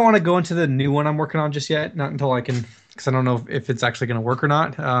 I don't want to go into the new one I'm working on just yet. Not until I can, because I don't know if it's actually going to work or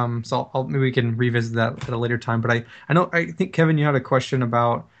not. So maybe we can revisit that at a later time. But I think Kevin, you had a question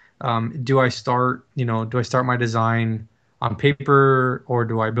about do I start my design on paper, or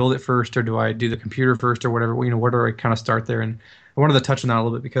do I build it first, or do I do the computer first, or whatever? Where do I kind of start there? And I wanted to touch on that a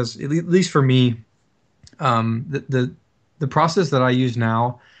little bit because at least for me, the process that I use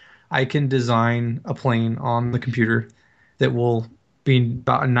now, I can design a plane on the computer that will be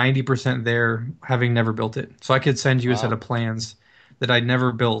about 90% there, having never built it. So I could send you a set of plans that I'd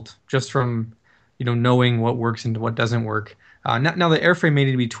never built just from knowing what works and what doesn't work. Now the airframe may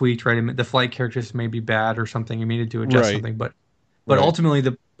need to be tweaked, right? The flight characteristics may be bad or something. You may need to adjust something, but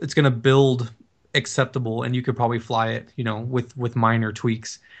ultimately it's going to build acceptable, and you could probably fly it, with minor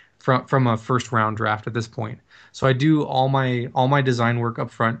tweaks from a first round draft at this point. So I do all my design work up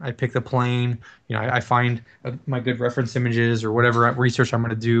front. I pick the plane, I find my good reference images or whatever research I'm going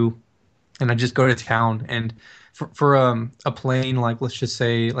to do, and I just go to town. And for a plane like, let's just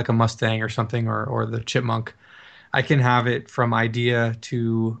say like a Mustang or something, or the Chipmunk, I can have it from idea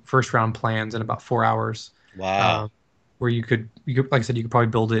to first round plans in about 4 hours. Wow. Where you could, like I said, you could probably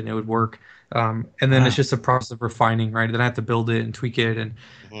build it and it would work. And then it's just a process of refining, right? Then I have to build it and tweak it, and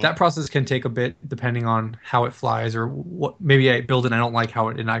that process can take a bit depending on how it flies, or what. Maybe I build it and I don't like how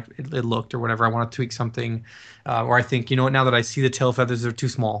it looked or whatever. I want to tweak something, or I think, now that I see the tail feathers are too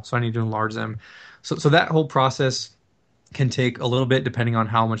small, so I need to enlarge them. So that whole process can take a little bit depending on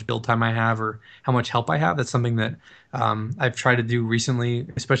how much build time I have or how much help I have. That's something that I've tried to do recently,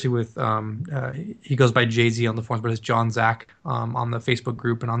 especially with he goes by Jay-Z on the forums, but it's John Zach on the Facebook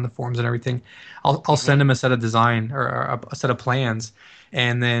group and on the forums and everything. I'll send him a set of design or a set of plans,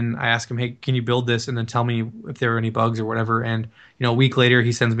 and then I ask him, hey, can you build this, and then tell me if there are any bugs or whatever. And a week later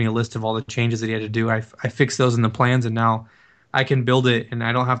he sends me a list of all the changes that he had to do. I fix those in the plans, and now I can build it, and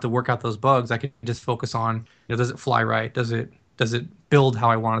I don't have to work out those bugs. I can just focus on, does it fly right? Does it build how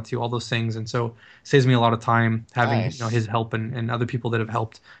I want it to? All those things. And so it saves me a lot of time having his help and other people that have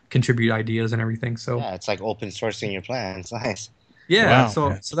helped contribute ideas and everything. So yeah, it's like open sourcing your plans. Nice. Yeah.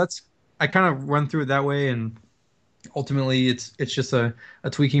 Wow. So that's, I kind of run through it that way, and ultimately it's just a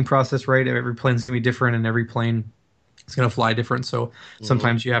tweaking process, right? Every plane's gonna be different, and every plane it's going to fly different. So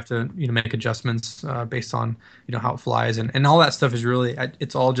sometimes you have to, make adjustments based on, how it flies, and all that stuff is really,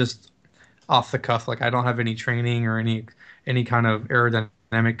 it's all just off the cuff. Like, I don't have any training or any kind of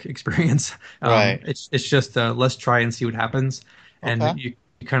aerodynamic experience. Right. It's just let's try and see what happens. And you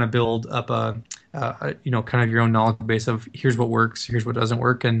kind of build up kind of your own knowledge base of here's what works, here's what doesn't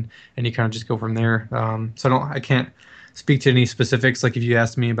work. And you kind of just go from there. So I can't speak to any specifics. Like if you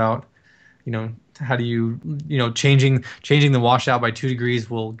asked me about, how do you, changing the washout by 2 degrees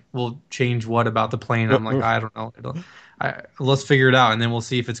will change what about the plane? I'm like, I don't know. Let's figure it out, and then we'll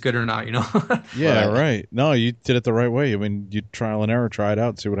see if it's good or not. Yeah, right. No, you did it the right way. I mean, you trial and error, try it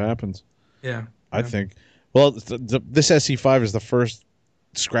out, see what happens. Yeah, I think. Well, this SC5 is the first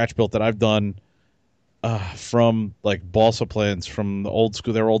scratch built that I've done from like balsa plans from the old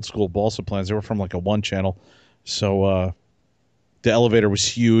school. They were old school balsa plans. They were from like a 1-channel. So the elevator was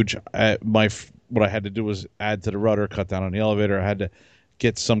huge. What I had to do was add to the rudder, cut down on the elevator. I had to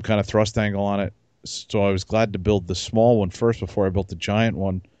get some kind of thrust angle on it. So I was glad to build the small one first before I built the giant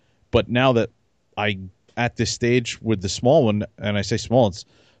one. But now that at this stage with the small one, and I say small, it's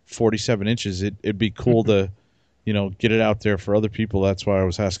 47 inches. It'd be cool to, get it out there for other people. That's why I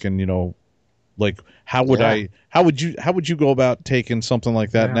was asking, like how would you go about taking something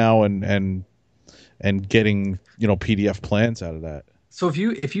like that now and getting, PDF plans out of that? So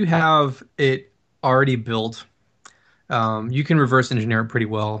if you have it already built, you can reverse engineer it pretty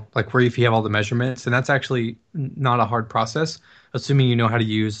well, like where if you have all the measurements, and that's actually not a hard process, assuming you know how to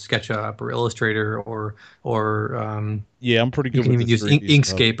use SketchUp or Illustrator or yeah, I'm pretty good. You can even use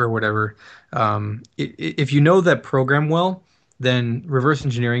Inkscape or whatever. If you know that program well, then reverse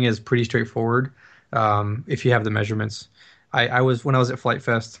engineering is pretty straightforward. If you have the measurements, when I was at Flight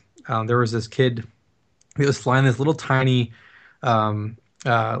Fest, there was this kid who was flying this little tiny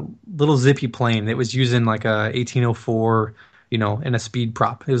little zippy plane that was using like a 1804 in a speed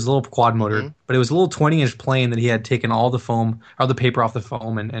prop. It was a little quad motor, but it was a little 20-inch plane that he had taken all the foam or the paper off the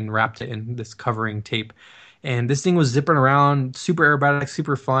foam and wrapped it in this covering tape. And this thing was zipping around, super aerobatic,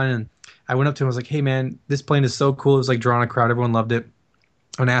 super fun. And I went up to him, I was like, "Hey man, this plane is so cool." It was like drawing a crowd. Everyone loved it.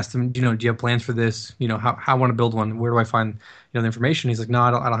 And I asked him, do you have plans for this? How I want to build one. Where do I find, the information? He's like, "No, I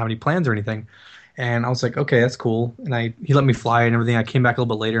don't have any plans or anything." And I was like, "Okay, that's cool." And he let me fly and everything. I came back a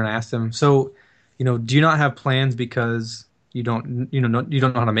little bit later and I asked him, "So, do you not have plans because you don't, you don't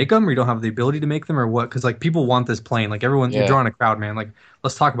know how to make them, or you don't have the ability to make them, or what?" Because like people want this plane. Like everyone's you're drawing a crowd, man. Like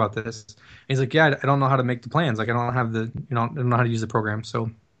let's talk about this. And he's like, "Yeah, I don't know how to make the plans. Like I don't have the, I don't know how to use the program." So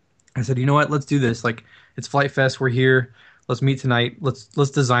I said, "You know what? Let's do this. Like it's Flight Fest. We're here. Let's meet tonight. Let's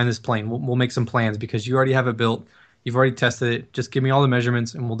design this plane. We'll make some plans because you already have it built. You've already tested it. Just give me all the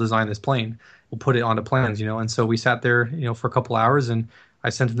measurements and we'll design this plane. We'll put it onto plans, And so we sat there, for a couple hours and I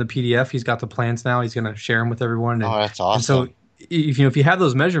sent him the PDF. He's got the plans now. He's going to share them with everyone. Oh, that's awesome. And so if you have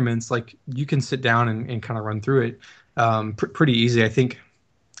those measurements, like you can sit down and kind of run through it pretty easy. I think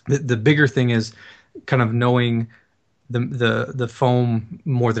the bigger thing is kind of knowing the foam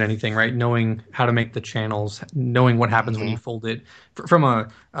more than anything, right? Knowing how to make the channels, knowing what happens when you fold it from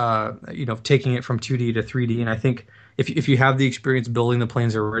taking it from 2D to 3D. And I think if you have the experience building the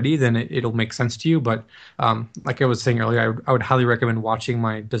planes already, then it'll make sense to you. But like I was saying earlier, I would highly recommend watching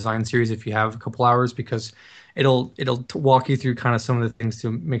my design series if you have a couple hours, because it'll walk you through kind of some of the things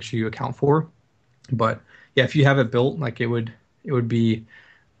to make sure you account for. But yeah, if you have it built, like it would be.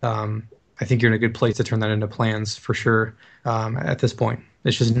 I think you're in a good place to turn that into plans for sure. At this point,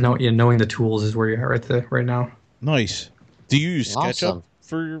 it's just knowing the tools is where you're at right now. Nice. Do you use SketchUp Awesome.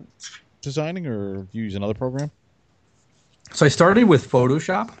 for your designing, or do you use another program? So I started with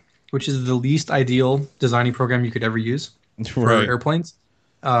Photoshop, which is the least ideal designing program you could ever use for airplanes.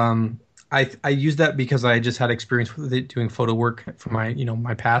 I used that because I just had experience with it doing photo work for my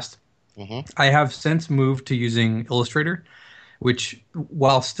my past. I have since moved to using Illustrator, which,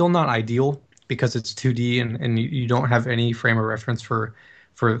 while still not ideal because it's 2D and you don't have any frame of reference for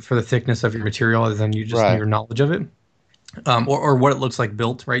the thickness of your material other than your knowledge of it, or what it looks like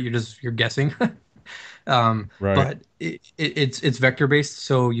built, right? You're guessing. But it's vector based,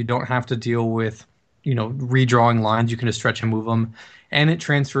 so you don't have to deal with redrawing lines. You can just stretch and move them, and it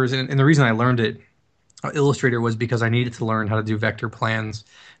transfers. And the reason I learned it, Illustrator, was because I needed to learn how to do vector plans,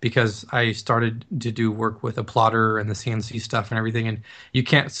 because I started to do work with a plotter and the CNC stuff and everything, and you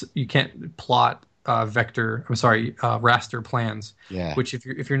can't plot raster plans. Yeah. Which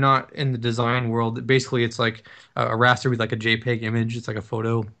if you're not in the design world, basically it's like a raster with like a JPEG image. It's like a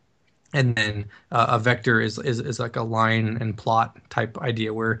photo. And then a vector is like a line and plot type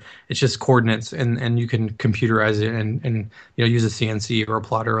idea where it's just coordinates, and you can computerize it and use a CNC or a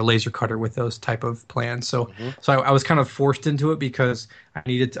plotter or a laser cutter with those type of plans. So I was kind of forced into it because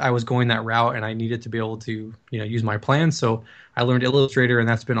I was going that route and I needed to be able to use my plans. So I learned Illustrator, and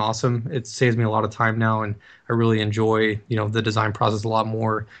that's been awesome. It saves me a lot of time now, and I really enjoy the design process a lot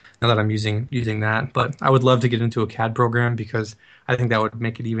more now that I'm using that. But I would love to get into a CAD program because I think that would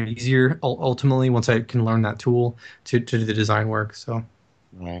make it even easier ultimately once I can learn that tool to do the design work. So,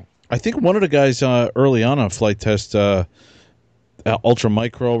 right. I think one of the guys early on Flight Test, Ultra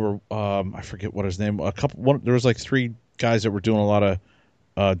Micro, or I forget what his name. There was like 3 guys that were doing a lot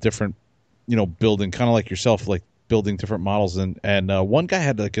of different, building, kind of like yourself, like building different models. And one guy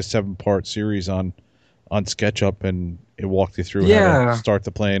had like a 7-part series on SketchUp, and it walked you through how to start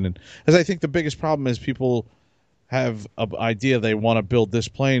the plane. And as I think the biggest problem is people have an idea they want to build this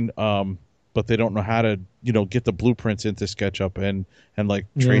plane, but they don't know how to, get the blueprints into SketchUp and like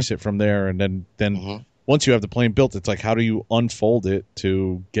trace it from there. And then once you have the plane built, it's like, how do you unfold it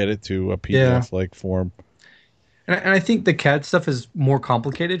to get it to a PDF like form? And I think the CAD stuff is more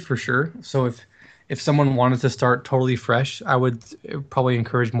complicated for sure. So if someone wanted to start totally fresh, I would probably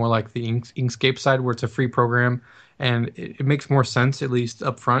encourage more like the Inkscape side, where it's a free program and it makes more sense, at least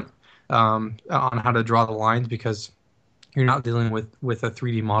up front, on how to draw the lines, because you're not dealing with a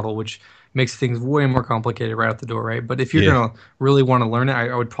 3D model, which makes things way more complicated right out the door, right? But if you're going to really want to learn it,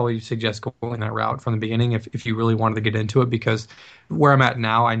 I would probably suggest going that route from the beginning if you really wanted to get into it, because where I'm at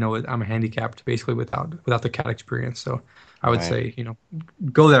now, I know I'm handicapped basically without the CAD experience. So I would say,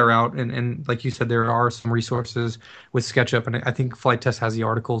 go that route. And like you said, there are some resources with SketchUp, and I think Flight Test has the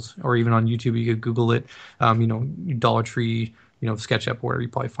articles, or even on YouTube, you could Google it, Dollar Tree, SketchUp, wherever you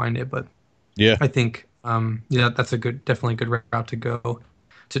probably find it. But I think, that's definitely a good route to go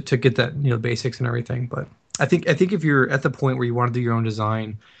to get that, basics and everything. But I think if you're at the point where you want to do your own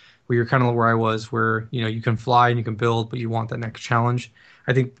design, where you're kind of where I was, where, you can fly and you can build, but you want that next challenge,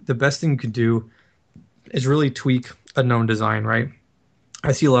 I think the best thing you could do is really tweak a known design, right?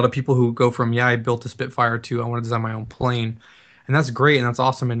 I see a lot of people who go from, yeah, I built a Spitfire to I want to design my own plane. And that's great and that's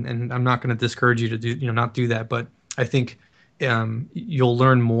awesome. And I'm not going to discourage you to do, not do that. But I think you'll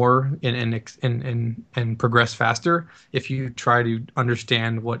learn more and progress faster if you try to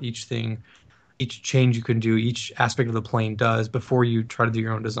understand what each change you can do, each aspect of the plane does before you try to do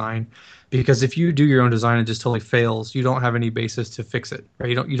your own design. Because if you do your own design and it just totally fails, you don't have any basis to fix it, right?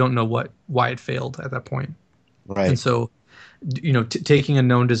 You don't know why it failed at that point. Right. And so, taking a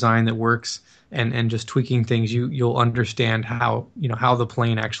known design that works and just tweaking things, you'll understand how the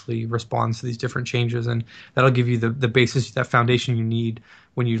plane actually responds to these different changes, and that'll give you the basis, that foundation you need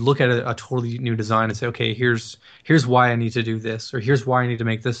when you look at a totally new design and say, okay, here's why I need to do this, or here's why I need to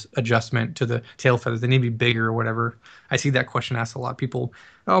make this adjustment to the tail feathers. They need to be bigger or whatever. I see that question asked a lot. People,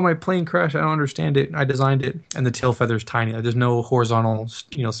 oh, my plane crashed. I don't understand it. I designed it, and the tail feather's tiny. There's no horizontal,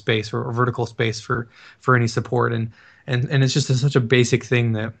 space or vertical space for any support, and it's just such a basic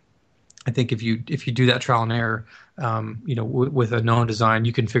thing that I think if you do that trial and error, with a known design,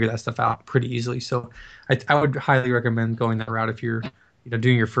 you can figure that stuff out pretty easily. So I would highly recommend going that route if you're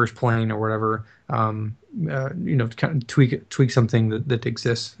doing your first plane or whatever. Kind of tweak something that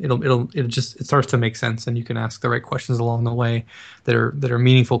exists. It starts to make sense, and you can ask the right questions along the way that are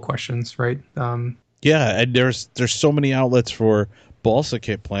meaningful questions, right? Yeah, and there's so many outlets for balsa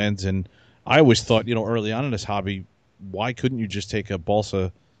kit plans, and I always thought, early on in this hobby, why couldn't you just take a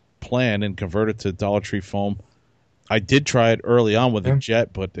balsa plan and convert it to Dollar Tree foam? I did try it early on with a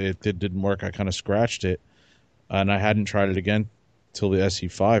jet, but it didn't work. I kind of scratched it, and I hadn't tried it again till the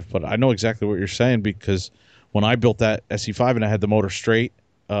SE5. But I know exactly what you're saying, because when I built that SE5 and I had the motor straight,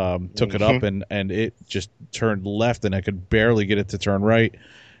 took it up and it just turned left, and I could barely get it to turn right.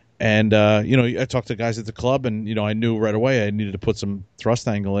 And I talked to guys at the club, and I knew right away I needed to put some thrust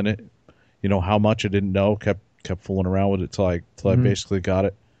angle in it. How much I didn't know. Kept fooling around with it till I basically got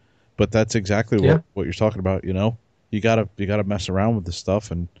it. But that's exactly what you're talking about. You gotta mess around with this stuff,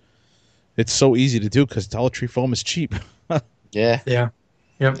 and it's so easy to do because Dollar Tree foam is cheap. Yeah.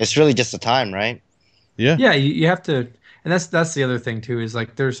 It's really just the time, right? Yeah. Yeah, you have to, and that's the other thing too. Is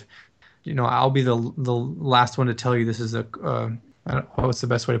like there's, I'll be the last one to tell you this is I don't know what's the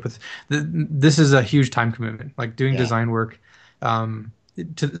best way to put this. This is a huge time commitment. Like doing design work.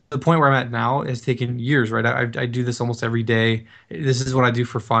 To the point where I'm at now is taking years, right? I do this almost every day. This is what I do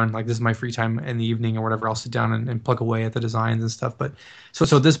for fun. Like this is my free time in the evening or whatever. I'll sit down and plug away at the designs and stuff. But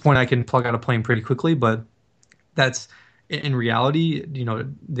so at this point I can plug out a plane pretty quickly, but that's in reality,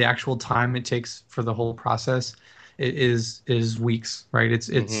 the actual time it takes for the whole process is weeks, right? It's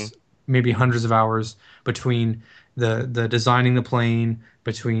maybe hundreds of hours between the designing the plane,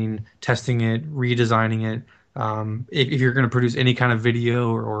 between testing it, redesigning it. If you're going to produce any kind of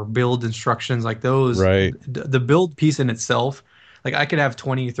video or build instructions like those, right. The build piece in itself, like I could have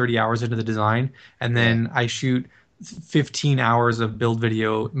 20, 30 hours into the design, and then I shoot 15 hours of build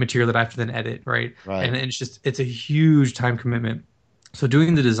video material that I have to then edit, right? And it's a huge time commitment. So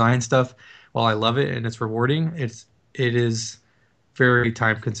doing the design stuff, while I love it and it's rewarding, it is very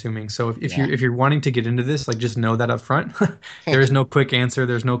time consuming. So if you're wanting to get into this, like just know that up front. There is no quick answer,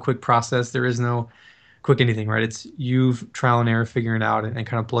 there's no quick process, there is no quick anything, right? It's you've trial and error figuring it out and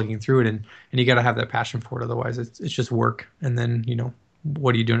kind of plugging through it, and you got to have that passion for it. Otherwise it's just work, and then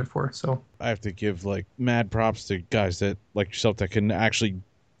what are you doing it for? So I have to give like mad props to guys that like yourself that can actually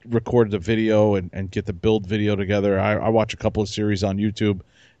record the video and get the build video together. I watch a couple of series on YouTube,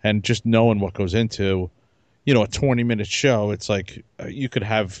 and just knowing what goes into a 20-minute show, it's like you could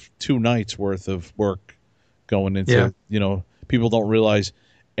have 2 nights worth of work going into people don't realize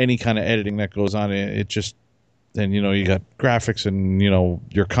any kind of editing that goes on. It just, then you got graphics and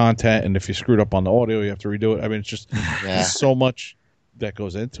your content, and if you screwed up on the audio you have to redo it. I mean, it's just there's so much that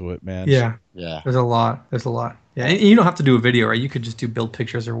goes into it, man. Yeah there's a lot. Yeah, and you don't have to do a video, right? You could just do build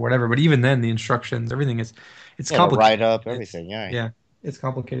pictures or whatever, but even then the instructions, everything it's complicated. Write up everything. It's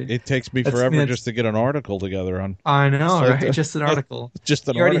complicated. It takes me forever just to get an article together on. I know, right? Just an article. You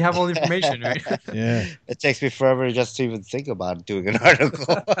already have all the information, right? Yeah. It takes me forever just to even think about doing an article.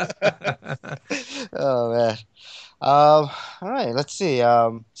 Oh man. All right. Let's see.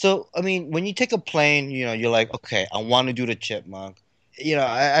 So I mean, when you take a plane, you're like, okay, I want to do the Chipmunk.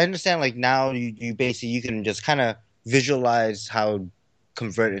 I understand. Like now, you basically you can just kind of visualize how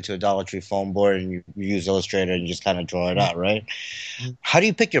convert it into a Dollar Tree foam board, and you use Illustrator and you just kind of draw it out, right? How do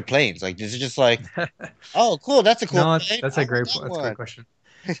you pick your planes? Like, is it just like, oh, cool, that's a cool plane? That's a great question.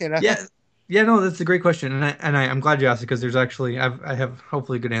 No, that's a great question, and I'm glad you asked it, because there's actually I have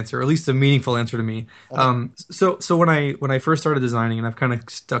hopefully a good answer, or at least a meaningful answer to me. So when I first started designing, and I've kind of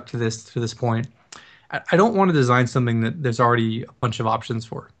stuck to this point, I don't want to design something that there's already a bunch of options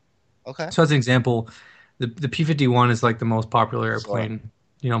for. Okay. So as an example, the P-51 is like the most popular airplane,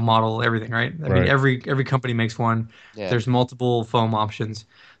 model, everything, right? I mean, Right. every company makes one. Yeah. There's multiple foam options.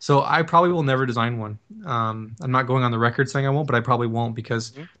 So I probably will never design one. I'm not going on the record saying I won't, but I probably won't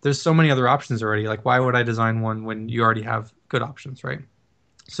because Mhm. there's so many other options already. Like, why would I design one when you already have good options, right?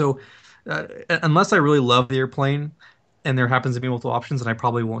 So unless I really love the airplane and there happens to be multiple options, then I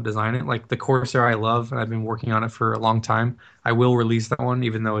probably won't design it. Like the Corsair I love, and I've been working on it for a long time. I will release that one,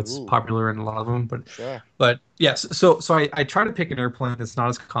 even though it's Ooh, popular in a lot of them. sure. But yes, so I try to pick an airplane that's not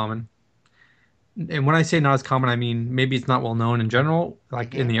as common. And when I say not as common, I mean maybe it's not well known in general,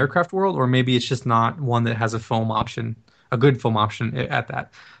 like in Hmm. the aircraft world, or maybe it's just not one that has a foam option, a good foam option at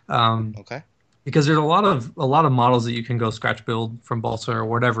that. Um, Okay. because there's a lot of models that you can go scratch build from balsa or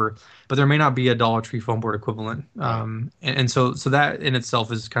whatever, but there may not be a Dollar Tree foam board equivalent. Right. And so that in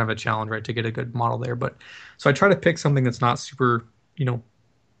itself is kind of a challenge, right, to get a good model there. But so I try to pick something that's not super,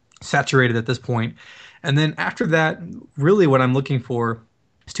 saturated at this point. And then after that, really what I'm looking for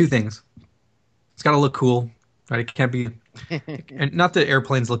is two things. It's got to look cool, right? It can't be, and not that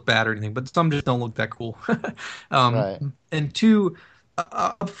airplanes look bad or anything, but some just don't look that cool. Right. And two,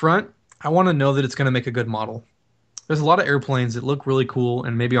 up front, I want to know that it's going to make a good model. There's a lot of airplanes that look really cool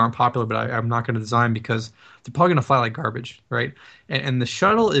and maybe aren't popular, but I'm not going to design because they're probably going to fly like garbage, right? And the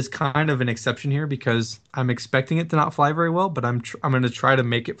shuttle is kind of an exception here because I'm expecting it to not fly very well, but I'm going to try to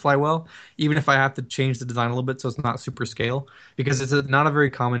make it fly well, even if I have to change the design a little bit so it's not super scale because not a very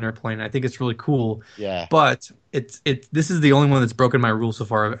common airplane. I think it's really cool, Yeah. but this is the only one that's broken my rule so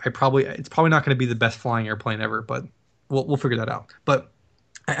far. It's probably not going to be the best flying airplane ever, but we'll figure that out. But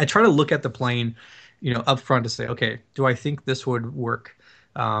I try to look at the plane, up front to say, okay, do I think this would work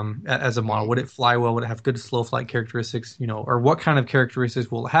as a model? Mhm. Would it fly well? Would it have good slow flight characteristics? Or what kind of characteristics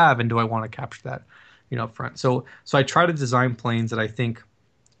will it have, and do I want to capture that, up front? So I try to design planes that I think,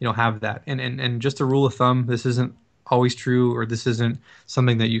 have that. And just a rule of thumb, this isn't always true, or this isn't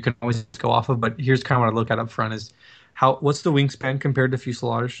something that you can always go off of. But here's kind of what I look at up front is what's the wingspan compared to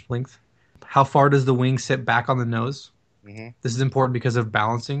fuselage length? How far does the wing sit back on the nose? Hmm. This is important because of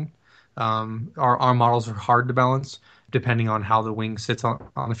balancing. Our models are hard to balance depending on how the wing sits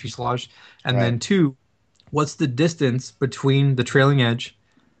on the fuselage. And Right. then two, what's the distance between the trailing edge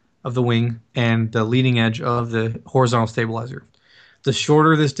of the wing and the leading edge of the horizontal stabilizer? The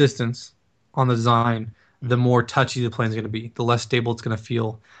shorter this distance on the design, the more touchy the plane is going to be, the less stable it's going to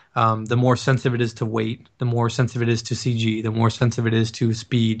feel. The more sensitive it is to weight, the more sensitive it is to CG, the more sensitive it is to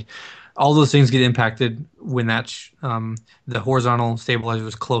speed. All those things get impacted when the horizontal stabilizer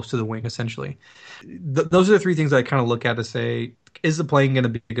is close to the wing, essentially. Those are the three things I kind of look at to say, is the plane going to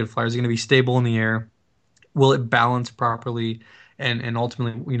be a good flyer? Is it going to be stable in the air? Will it balance properly? And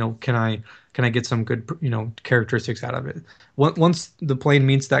ultimately, can I get some good, characteristics out of it? Once the plane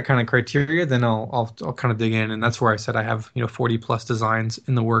meets that kind of criteria, then I'll kind of dig in, and that's where I said I have 40 plus designs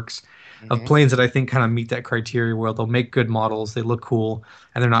in the works of Hmm. planes that I think kind of meet that criteria where they'll make good models, they look cool,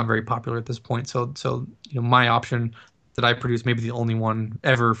 and they're not very popular at this point. So my option that I produce, maybe the only one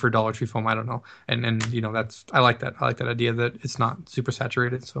ever for Dollar Tree foam, I don't know, and that's I like that idea that it's not super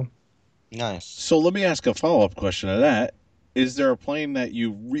saturated. So. Nice. So let me ask a follow-up question to that. Is there a plane that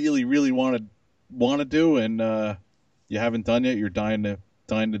you really, really want to do and you haven't done yet? You're dying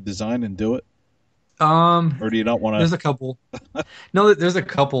to design and do it, or do you not want There's to? a couple. No, there's a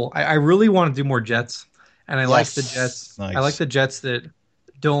couple. I really want to do more jets, and I like the Yes. jets. I like Nice. the jets that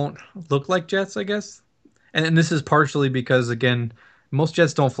don't look like jets, I guess. And this is partially because, again, most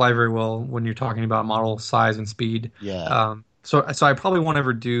jets don't fly very well when you're talking about model size and speed. Yeah. So I probably won't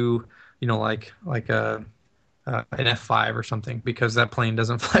ever do, like an F5 or something because that plane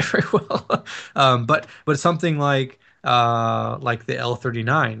doesn't fly very well. But something like the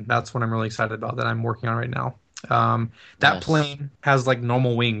L39, that's what I'm really excited about that I'm working on right now. That Nice. plane has like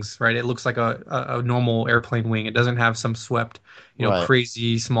normal wings, right? It looks like a normal airplane wing. It doesn't have some swept, Right.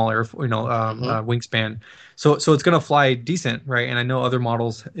 crazy small Hmm. wingspan. So it's gonna fly decent, right? And I know other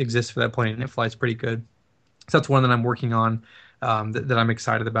models exist for that plane, and it flies pretty good. So that's one that I'm working on, that I'm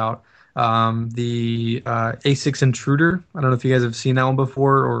excited about. The A6 Intruder. I don't know if you guys have seen that one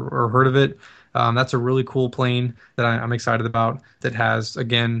before or heard of it. That's a really cool plane that I'm excited about. That has,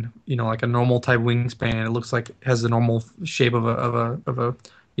 again, like a normal type wingspan. It looks like it has the normal shape of a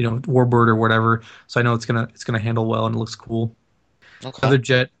warbird or whatever. So I know it's gonna handle well and it looks cool. Okay. Another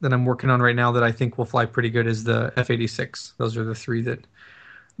jet that I'm working on right now that I think will fly pretty good is the F-86. Those are the three that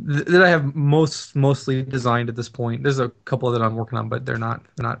I have mostly designed at this point. There's a couple that I'm working on, but they're not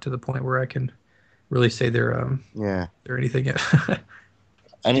to the point where I can really say they're Yeah. anything yet.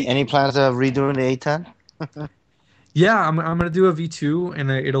 Any plans of redoing the A10? Yeah, I'm gonna do a V2, and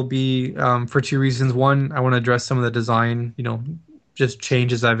it'll be for two reasons. One, I want to address some of the design, just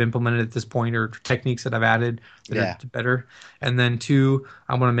changes I've implemented at this point or techniques that I've added that Yeah. are better. And then two,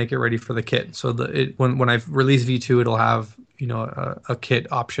 I want to make it ready for the kit. So when I release V2, it'll have a kit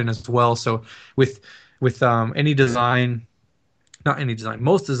option as well. So with any design, not any design,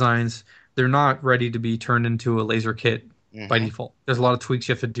 most designs, they're not ready to be turned into a laser kit by Mm-hmm. default. There's a lot of tweaks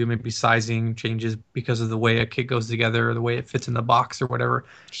you have to do, maybe sizing changes because of the way a kit goes together or the way it fits in the box or whatever.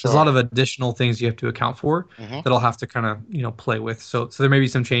 There's a lot Sure. of additional things you have to account for Mm-hmm. that I'll have to kind of play with. So there may be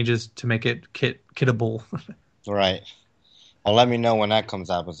some changes to make it kittable. Right. Well, let me know when that comes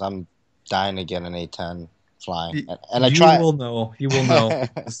out because I'm dying to get an A10 flying. And I You try. will know. You will know.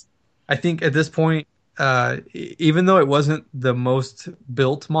 I think at this point, even though it wasn't the most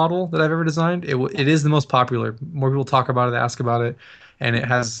built model that I've ever designed, it is the most popular. More people talk about it, ask about it, and it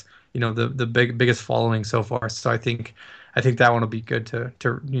has the biggest following so far. So I think that one will be good to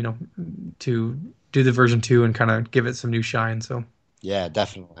do the version 2 and kind of give it some new shine. So Yeah,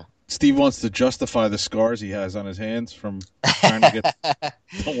 definitely. Steve wants to justify the scars he has on his hands from trying to get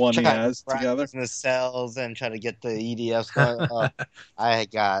the one he Trying to has together. practice the cells and try to get the EDFs going.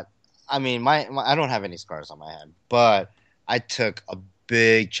 I mean, I don't have any scars on my hand, but I took a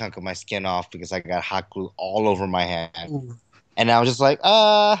big chunk of my skin off because I got hot glue all over my hand. And I was just like,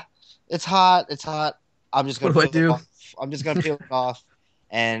 it's hot. I'm just gonna What do I peel it do? off. I'm just gonna peel it off.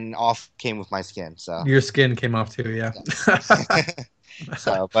 And off came with my skin. So Your skin came off too, yeah.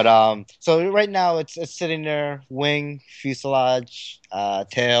 so right now it's sitting there, wing, fuselage,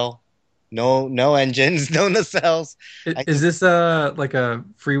 tail, no engines, no nacelles. Is this like a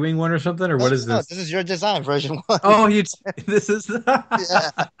free wing one or something, or what is No, this? this is your design, version 1. Oh, this is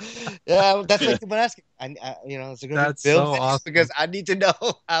Yeah, yeah. That's what people asking. It's a good That's build so video awesome. because I need to know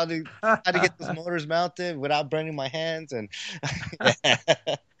how to get those motors mounted without burning my hands and.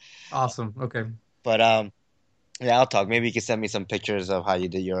 Yeah. Awesome. Okay. But yeah, I'll talk. Maybe you can send me some pictures of how you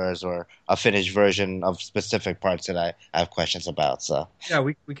did yours or a finished version of specific parts that I have questions about. So Yeah,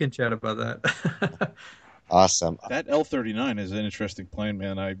 we can chat about that. awesome. That L-39 is an interesting plane,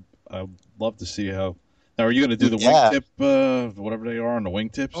 man. I love to see how. Now, are you going to do the Yeah. wingtip, whatever they are on the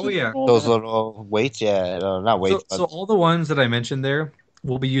wingtips? Oh, yeah. Those little weights, yeah, not weights, So all the ones that I mentioned there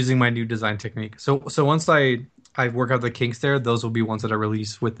will be using my new design technique. So once I work out the kinks there, those will be ones that I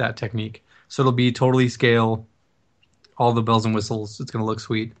release with that technique. So it'll be totally scale, all the bells and whistles. It's gonna look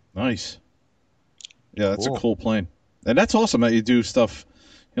sweet. Nice. Yeah, that's Cool. a cool plane. And that's awesome that you do stuff.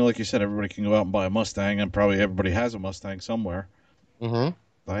 Like you said, everybody can go out and buy a Mustang, and probably everybody has a Mustang somewhere.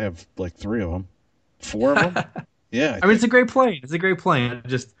 Mm-hmm. I have like 3 of them. 4 of them? Yeah. I mean, it's a great plane. It's a great plane.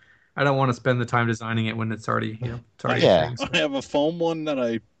 I don't want to spend the time designing it when it's already, it's already Yeah. a thing, so. I have a foam one that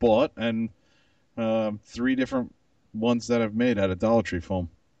I bought, and 3 different ones that I've made out of Dollar Tree foam,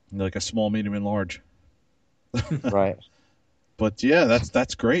 like a small, medium, and large. Right. But yeah,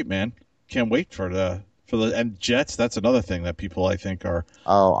 that's great, man. Can't wait for the and jets. That's another thing that people I think are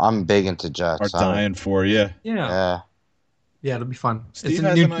Oh, I'm big into jets. dying for. Yeah. Yeah. Yeah. Yeah, it'll be fun. Steve It's a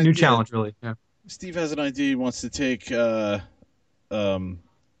has new an idea. challenge, really. Yeah. Steve has an idea. He wants to take a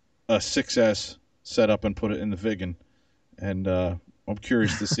 6S setup and put it in the Vigan, and I'm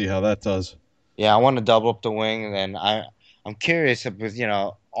curious to see how that does. Yeah, I want to double up the wing, and then I'm curious with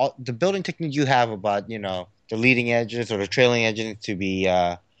all the building technique you have about the leading edges or the trailing edges to be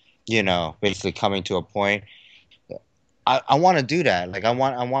basically coming to a point. I want to do that. Like I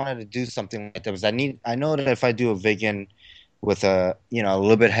wanted to do something like that because I know that if I do a Vigan with a a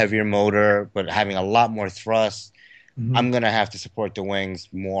little bit heavier motor but having a lot more thrust, Mhm. I'm gonna have to support the wings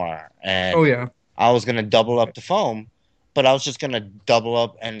more. And Oh yeah. I was gonna double up the foam, but I was just gonna double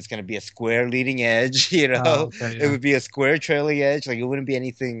up, and it's gonna be a square leading edge. Okay, It yeah. would be a square trailing edge. Like it wouldn't be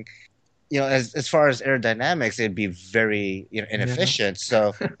anything. As far as aerodynamics, it'd be very inefficient.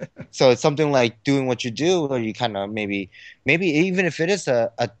 So it's something like doing what you do, or you kind of maybe even if it is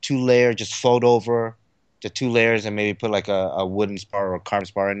a 2-layer, just fold over the 2 layers and maybe put like a wooden spar or a carbon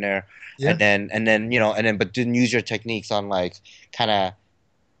spar in there, Yeah. and then but then use your techniques on like kind of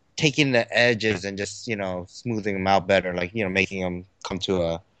taking the edges and just smoothing them out better, like making them come to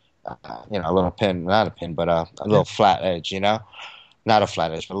a little pin, not a pin, but a little flat edge, not a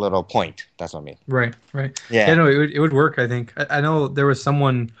flat edge, but a little point. That's what I mean. Right. Right. Yeah. Yeah. No, it would work. I think. I know there was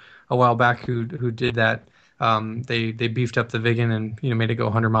someone a while back who did that. They beefed up the Vigan and made it go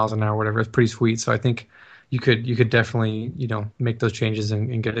 100 miles an hour, or whatever. It's pretty sweet. So I think you could definitely make those changes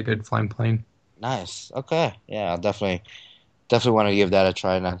and get a good flying plane. Nice. Okay. Yeah, I'll definitely want to give that a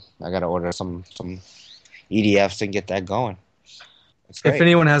try. And I got to order some EDFs and get that going. It's If great.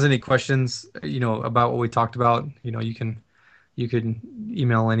 anyone has any questions, about what we talked about, you can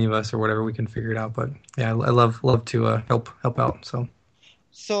email any of us or whatever. We can figure it out. But yeah, I love to help out. So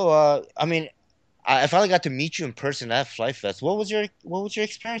So, I mean, I finally got to meet you in person at Flight Fest. What was your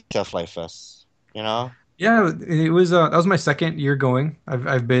experience at Flight Fest? You know? yeah, it was that was my second year going.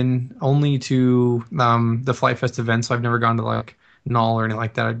 I've been only to the Flight Fest events, so I've never gone to like Null or anything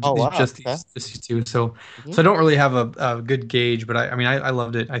like that. Oh wow. Just Okay. these two. So Hmm. I don't really have a good gauge, but I mean I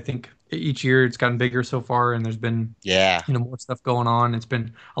loved it. I think each year it's gotten bigger so far, and there's been Yeah. more stuff going on. It's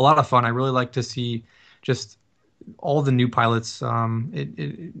been a lot of fun. I really like to see just all the new pilots,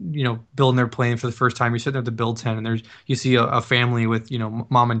 building their plane for the first time. You're sitting there at the build tent, and you see a family with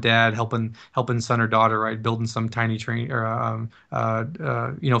mom and dad helping son or daughter, right, building some tiny train or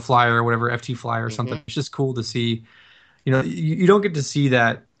flyer or whatever, FT flyer or something. Hmm. It's just cool to see. You don't get to see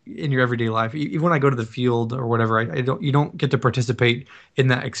that in your everyday life. Even when I go to the field or whatever, I don't you don't get to participate in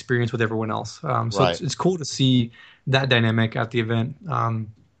that experience with everyone else. So Right. it's cool to see that dynamic at the event.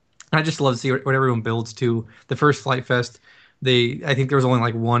 I just love to see what everyone builds to. The first Flight Fest, I think there was only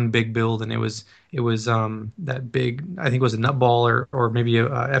like one big build, and it was that big. I think it was a nut ball or maybe a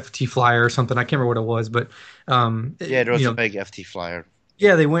FT flyer or something. I can't remember what it was, but Yeah, there was a big FT flyer.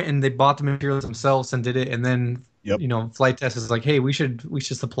 yeah, they went and they bought the materials themselves and did it, and then Yep. Flight Test is like, hey, we should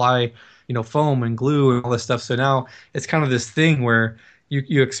supply foam and glue and all this stuff. So now it's kind of this thing where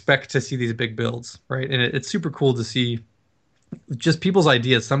you expect to see these big builds, right? And it's super cool to see just people's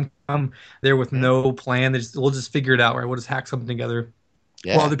ideas. Some come there with Hmm. no plan. We'll just figure it out, right? We'll just hack something together.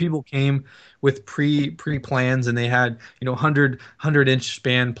 While Yeah. other people came with pre plans and they had 100-inch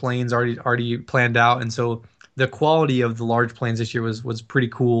span planes already planned out, and so the quality of the large planes this year was pretty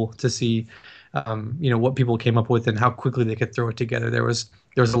cool to see. What people came up with and how quickly they could throw it together. There was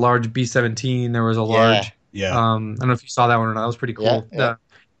a large B-17. There was a Yeah. large. Yeah. I don't know if you saw that one or not. That was pretty Yeah. cool. Yeah.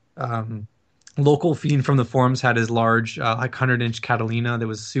 Um, Local fiend from the forums had his large, like 100-inch Catalina that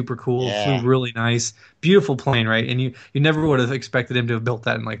was super cool. Flew Yeah. really nice, beautiful plane, right? And you never would have expected him to have built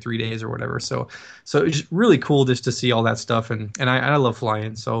that in like 3 days or whatever. So it's just really cool just to see all that stuff. And I love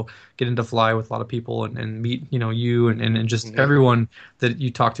flying, so getting to fly with a lot of people and meet you and just Hmm. everyone that you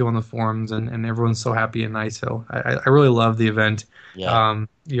talk to on the forums and everyone's so happy and nice. So I really love the event. Yeah.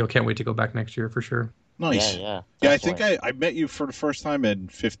 Can't wait to go back next year for sure. Nice. Yeah. Yeah, I think Definitely. I met you for the first time in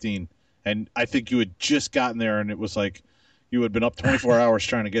 15, and I think you had just gotten there, and it was like you had been up 24 hours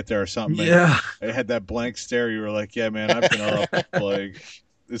trying to get there or something. Yeah. I had that blank stare. You were like, "Yeah, man, I've been up. Like,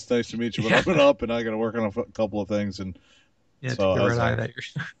 it's nice to meet you, but I've been up, and I got to work on a couple of things." And Yeah, so took I a was red eye like,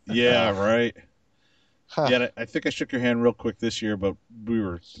 that year. "Yeah, right." Huh. Yeah, I think I shook your hand real quick this year, but we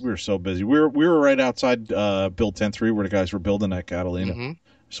were so busy. We were right outside Build 10-3 where the guys were building that Catalina, Hmm.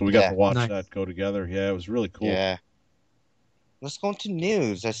 so we got Yeah. to watch Nice. that go together. Yeah, it was really cool. Yeah. Let's go into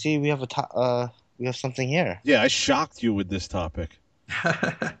news. I see we have we have something here. Yeah, I shocked you with this topic.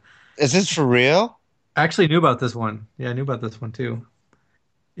 Is this for real? I actually knew about this one. Yeah, I knew about this one too.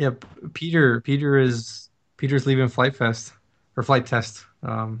 Yeah, Peter's leaving Flight Fest or Flight Test.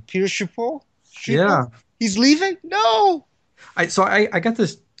 Peter Schiphol? Yeah, He's leaving? No. I got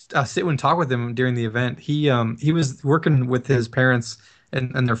this sit and talk with him during the event. He was working with his parents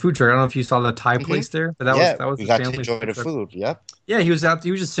and their food truck. I don't know if you saw the Thai Mhm. place there, but Yeah, that was we his got to family's enjoy food the truck. food. Yep. Yeah, he was out.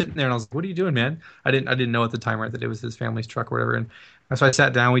 He was just sitting there, and I was like, "What are you doing, man?" I didn't know at the time, right, that it was his family's truck or whatever. And so I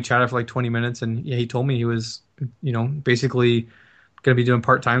sat down. We chatted for like 20 minutes, and yeah, he told me he was, basically going to be doing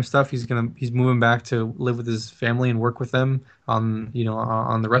part-time stuff. He's moving back to live with his family and work with them on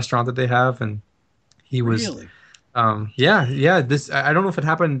the restaurant that they have. And he was, Really? yeah. This I don't know if it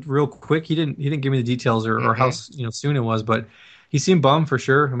happened real quick. He didn't give me the details or how Mhm. soon it was, but he seemed bummed for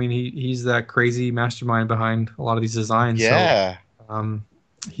sure. I mean, he's that crazy mastermind behind a lot of these designs. Yeah. So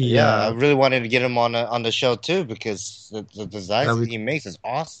he Yeah, I really wanted to get him on the show too because the designs that'd that be he makes is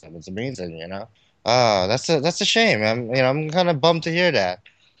awesome. It's amazing. Ah, that's a shame. I'm kind of bummed to hear that.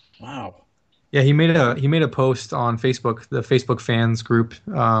 Wow. Yeah, he made a post on Facebook, the Facebook fans group,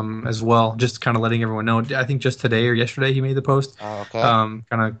 as well, just kind of letting everyone know. I think just today or yesterday he made the post, Oh, okay. kind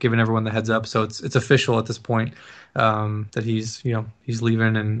of giving everyone the heads up. So it's official at this point, that he's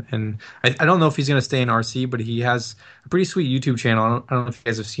leaving, and I don't know if he's going to stay in RC, but he has a pretty sweet YouTube channel. I don't know if you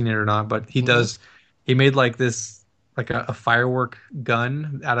guys have seen it or not, but Mhm. he made like this like a firework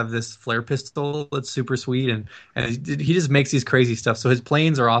gun out of this flare pistol that's super sweet, and he just makes these crazy stuff. So his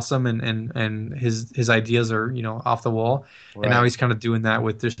planes are awesome, and his ideas are off the wall. And now Right. he's kind of doing that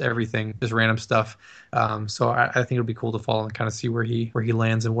with just everything, just random stuff. So I think it'll be cool to follow and kind of see where he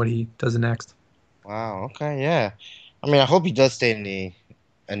lands and what he does next. Wow. Okay. Yeah. I mean, I hope he does stay in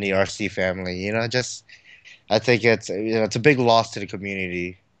the RC family. Just I think it's a big loss to the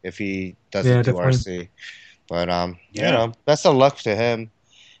community if he doesn't Yeah, do definitely. RC. But Yeah. best of luck to him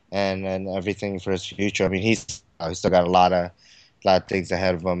and everything for his future. I mean, he's still got a lot of things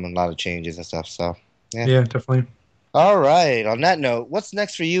ahead of him and a lot of changes and stuff. So yeah. Yeah, definitely. All right. On that note, what's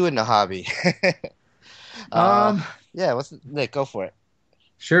next for you in the hobby? uh, Um, yeah. What's Nick? Go for it.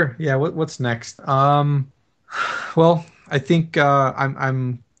 sure. Yeah. What's next? Well, I think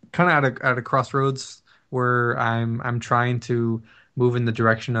I'm kind of at a crossroads where I'm trying to move in the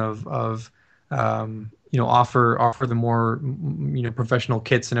direction of offer the more professional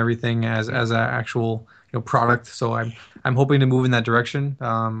kits and everything as an actual product. So I'm hoping to move in that direction.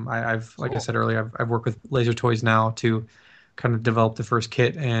 I've like I Cool. said earlier, I've worked with Laser Toys now to kind of develop the first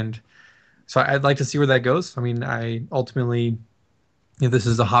kit, and so I'd like to see where that goes. I mean, I ultimately, this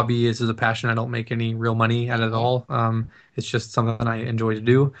is a hobby, this is a passion. I don't make any real money at it at Mhm. all. It's just something I enjoy to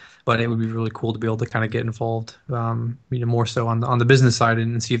do. But it would be really cool to be able to kind of get involved, more so on the business side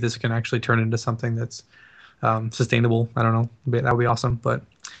and see if this can actually turn into something that's sustainable. I don't know. That would be awesome. But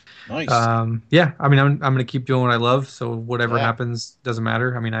Nice. yeah, I mean, I'm gonna keep doing what I love. So whatever Yeah. happens doesn't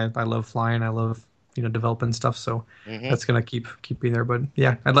matter. I mean, I love flying. I love developing stuff. So Hmm. that's gonna keep being there. But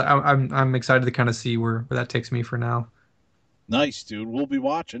yeah, I'm excited to kind of see where that takes me for now. Nice, dude. We'll be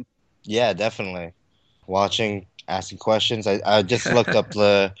watching. Yeah, definitely. Watching, asking questions. I just looked up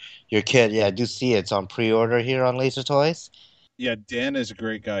your kit. Yeah, I do see it's on pre-order here on Laser Toys. Yeah, Dan is a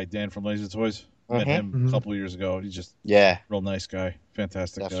great guy. Dan from Laser Toys. Met Hmm. him a Hmm. couple years ago. He's just Yeah, real nice guy.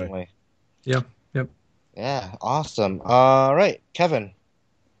 Fantastic guy. definitely. Yep. Yep. Yeah, awesome. All right, Kevin.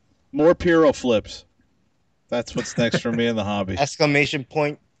 More Piro flips. That's what's next for me in the hobby. Exclamation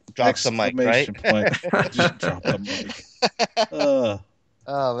point. Drop the mic, right? Exclamation point. Just drop the mic.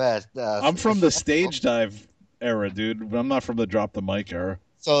 Oh man. I'm from the stage dive era, dude. But I'm not from the drop the mic era.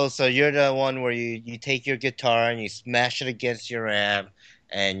 So you're the one where you take your guitar and you smash it against your amp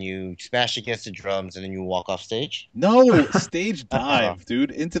and you smash against the drums and then you walk off stage? No, stage dive,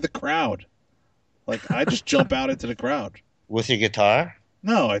 dude, into the crowd. Like I just jump out into the crowd. With your guitar?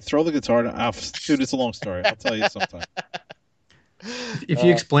 No, I throw the guitar off. Dude, it's a long story. I'll tell you sometime. If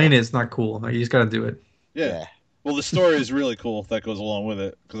you explain it, it's not cool. You just got to do it. Yeah. Yeah. Well, the story is really cool. That goes along with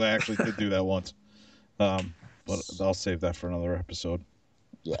it because I actually did do that once. But I'll save that for another episode.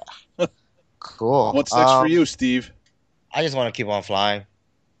 Yeah. Cool. What's next for you, Steve? I just want to keep on flying.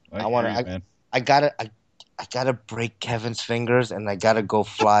 I wanna- hear you, man. I gotta break Kevin's fingers and I gotta go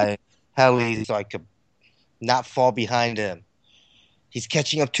fly heli so I could not fall behind him. He's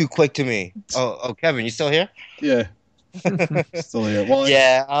catching up too quick to me. Oh, Kevin, you still here? Yeah, still here. Well,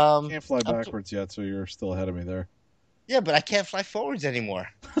 Yeah. I can't fly I'm- backwards yet, so you're still ahead of me there. Yeah, but I can't fly forwards anymore,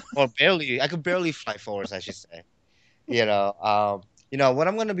 or barely. I could barely fly forwards, I should say. What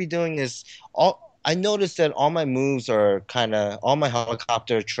I'm gonna be doing is all. I noticed that all my moves are kind of all my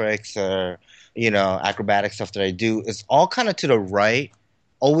helicopter tricks or acrobatic stuff that I do is all kind of to the right,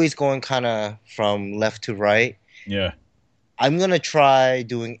 always going kind of from left to right. Yeah. I'm gonna try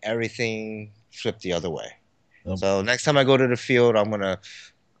doing everything flipped the other way. Yep. So next time I go to the field, I'm gonna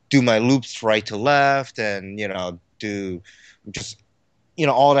do my loops right to left, and do just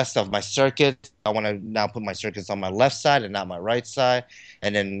all that stuff. My circuit, I want to now put my circuits on my left side and not my right side,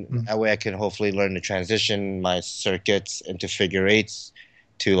 and then that way I can hopefully learn to transition my circuits into figure eights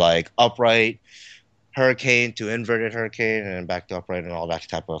to like upright hurricane to inverted hurricane, and then back to upright and all that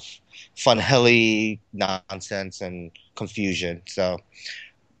type of fun heli nonsense and confusion. So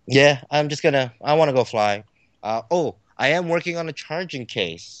yeah, I want to go fly. I am working on a charging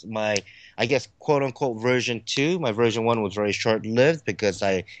case. I guess, quote unquote, version 2. My version 1 was very short lived because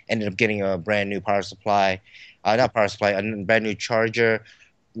I ended up getting a brand new power supply. Not power supply, a brand new charger,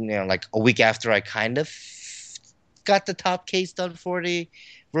 like a week after I kind of got the top case done for the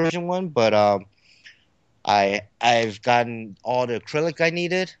version 1. But I've gotten all the acrylic I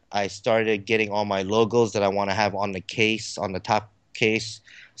needed. I started getting all my logos that I want to have on the case, on the top case.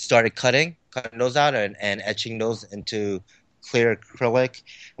 Started cutting those out and etching those into clear acrylic.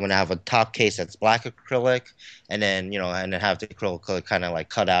 I'm gonna have a top case that's black acrylic, and then and then have the acrylic kind of like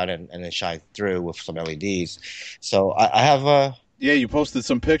cut out and then shine through with some LEDs. So I have a. Yeah, you posted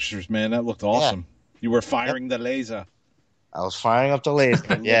some pictures, man. That looked awesome. You were firing the laser. I was firing up the laser.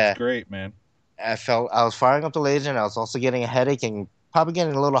 It Yeah, looked great, man. I was firing up the laser, and I was also getting a headache and probably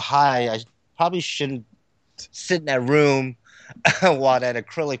getting a little high. I probably shouldn't sit in that room while that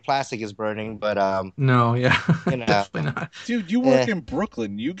acrylic plastic is burning, but No, yeah, know. definitely not. Dude, you work in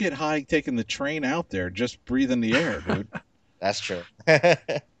Brooklyn. You get high taking the train out there, just breathing the air, dude. that's true.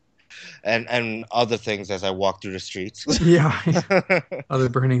 and other things as I walk through the streets. Yeah. Other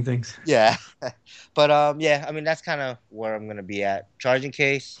burning things. Yeah, but yeah, I mean that's kind of where I'm gonna be at. Charging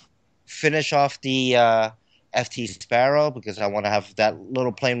case, finish off the FT Sparrow because I want to have that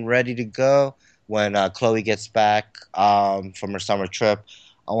little plane ready to go when Chloe gets back from her summer trip.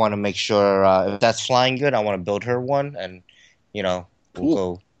 I want to make sure if that's flying good, I want to build her one, and we'll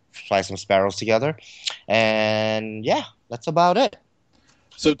go fly some Sparrows together. And yeah, that's about it.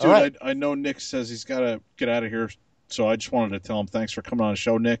 So, dude, right. I know Nick says he's got to get out of here, so I just wanted to tell him thanks for coming on the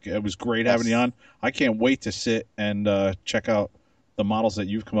show, Nick. It was great having you on. I can't wait to sit and check out the models that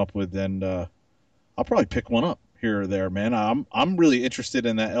you've come up with, and I'll probably pick one up here or there, man. I'm really interested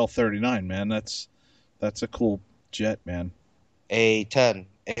in that L39, man. That's a cool jet, man. A10.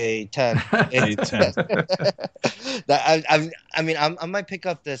 I might pick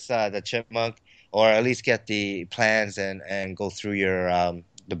up this the Chipmunk, or at least get the plans and go through your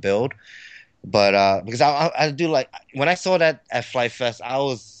the build. But because I do like when I saw that at Flight Fest, I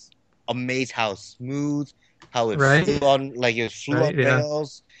was amazed how smooth, how it flew on on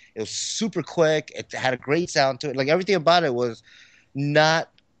rails. It was super quick. It had a great sound to it. Like everything about it was not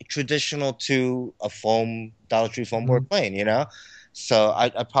traditional to a Dollar Tree foam board plane, So I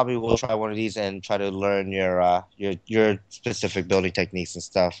probably will try one of these and try to learn your specific building techniques and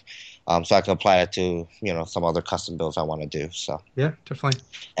stuff, so I can apply it to some other custom builds I want to do. So yeah, definitely.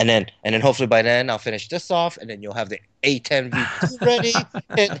 And then hopefully by then I'll finish this off, and then you'll have the A10 V2 ready.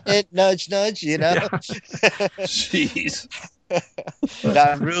 hit, nudge, nudge. Jeez.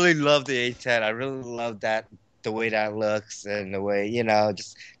 I really love the A10. I really love that. The way that looks and the way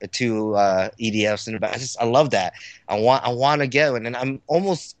just the two EDFs in the back. I love that. I want to get one, and I'm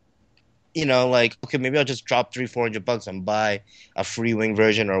almost okay, maybe I'll just drop $300-400 and buy a free wing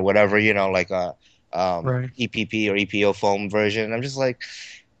version or whatever, like a EPP or EPO foam version. I'm just like,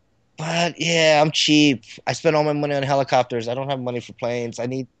 but yeah, I'm cheap. I spend all my money on helicopters. I don't have money for planes. I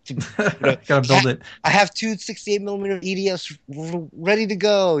need to gotta build it. I have two 68mm EDFs ready to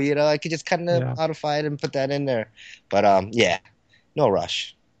go. I could just kind of modify it and put that in there. But yeah, no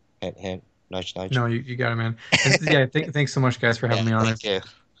rush. Hint, hint, nudge, nudge. No, you got it, man. And, yeah, thanks so much, guys, for having me on. Thank you.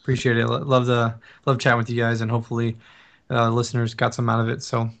 Appreciate it. Love chatting with you guys, and hopefully listeners got some out of it.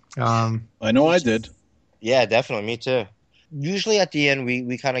 So I know I did. Yeah, definitely. Me too. Usually at the end,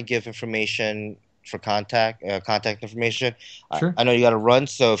 we kind of give information for contact information. Sure. I know you got to run,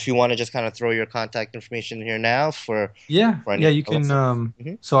 so if you want to just kind of throw your contact information here now for you can.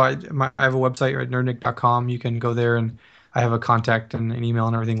 So I have a website at nerdnick.com. You can go there, and I have a contact and an email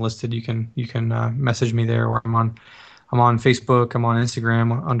and everything listed. You can message me there, or I'm on Facebook. I'm on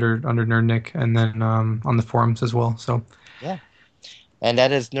Instagram under Nerdnick, and then on the forums as well. So yeah, and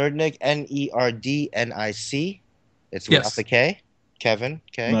that is Nerdnick, NERDNIC. It's without the K. Kevin,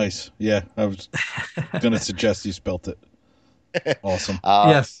 K. Nice. Yeah, I was going to suggest you spelt it. Awesome.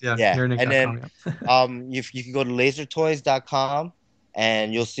 Yes. Yeah. And then you can go to lasertoys.com,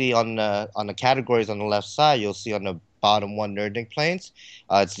 and you'll see on the categories on the left side, you'll see on the bottom one Nerdnick planes.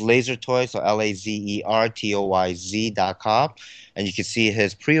 It's Lasertoys, so LAZERTOYZ.com, and you can see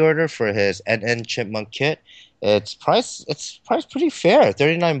his pre-order for his NN Chipmunk kit. It's priced pretty fair,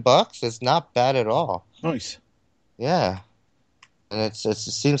 $39. It's not bad at all. Nice. Yeah, and it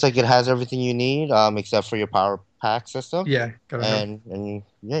seems like it has everything you need, except for your power pack system. Yeah, and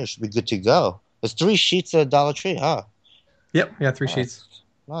yeah, you should be good to go. There's 3 sheets of Dollar Tree, huh? Yep, yeah, 3 sheets.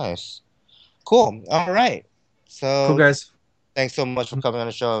 Nice, cool. All right, so cool, guys. Thanks so much for coming on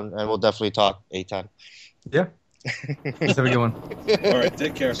the show, and we'll definitely talk A10. Yeah, let's have a good one. All right,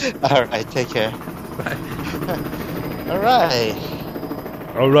 take care. All right, take care. Bye.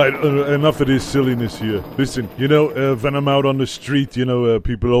 All right, enough of this silliness here. Listen, when I'm out on the street,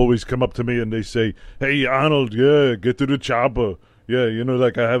 people always come up to me and they say, "Hey, Arnold, get to the chopper." Yeah,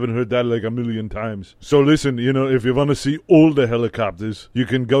 like I haven't heard that like a million times. So listen, if you want to see all the helicopters, you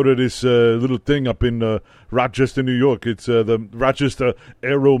can go to this little thing up in Rochester, New York. It's the Rochester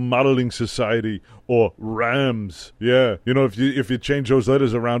Aero Modeling Society, or RAMS. Yeah, if you change those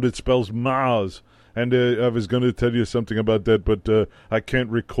letters around, it spells Mars. And I was going to tell you something about that, but I can't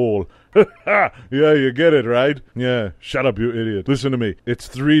recall. Yeah, you get it, right? Yeah, shut up, you idiot. Listen to me. It's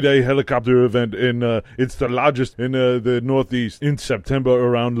 3-day helicopter event, it's the largest in the Northeast in September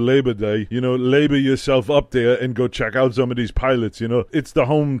around Labor Day. Labor yourself up there and go check out some of these pilots, It's the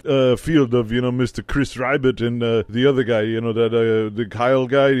home field of, Mr. Chris Rybert and the other guy, the Kyle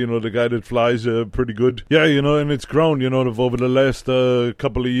guy, the guy that flies pretty good. Yeah, and it's grown, over the last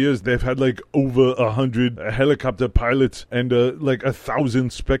couple of years. They've had like over 100 helicopter pilots and like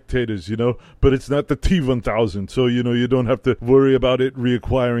 1,000 spectators, you know, but it's not the T-1000, so, you know, you don't have to worry about it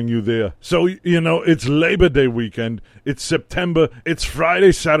reacquiring you there. So, you know, it's Labor Day weekend, it's September, it's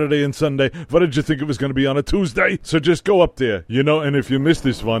Friday, Saturday, and Sunday. What did you think it was going to be on a Tuesday? So just go up there, you know, and if you miss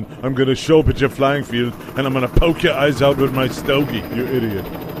this one, I'm going to show up at your flying field and I'm going to poke your eyes out with my stogie, you idiot.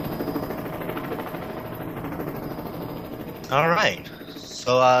 All right.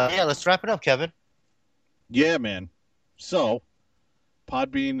 So, yeah, let's wrap it up, Kevin. Yeah, man. So,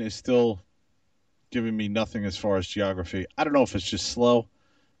 Podbean is still giving me nothing as far as geography. I don't know if it's just slow,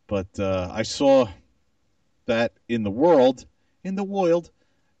 but I saw that in the world,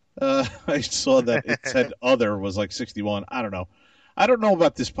 I saw that it said other was like 61. I don't know. I don't know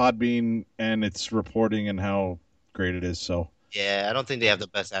about this Podbean and its reporting and how great it is. So Yeah, I don't think they have the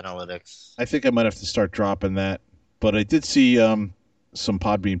best analytics. I think I might have to start dropping that. But I did see some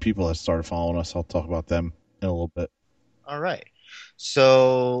Podbean people that started following us. I'll talk about them in a little bit. All right.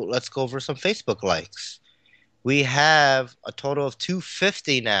 So let's go over some Facebook likes. We have a total of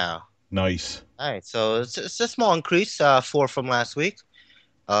 250 now. Nice. All right. So it's a small increase, 4 from last week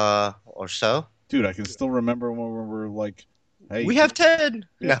or so. Dude, I can still remember when we were like, hey, We have 10.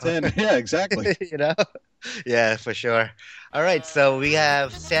 we have 10. Yeah, exactly. You know? Yeah, for sure. All right. So we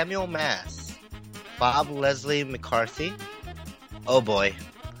have Samuel Mass, Bob Leslie McCarthy. Oh, boy.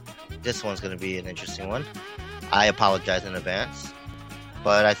 This one's going to be an interesting one. I apologize in advance.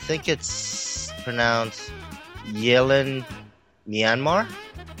 But I think it's pronounced Yellen Myanmar.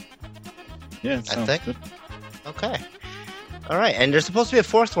 Yeah, it sounds think. good. Okay. All right. And there's supposed to be a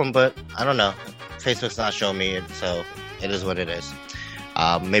fourth one, but I don't know. Facebook's not showing me it, so it is what it is.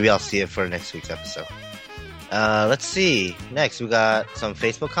 Maybe I'll see it for next week's episode. Let's see. Next, we got some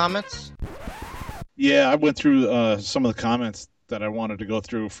Facebook comments. Yeah, I went through some of the comments that I wanted to go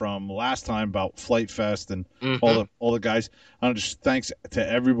through from last time about Flight Fest and all the guys. Just thanks to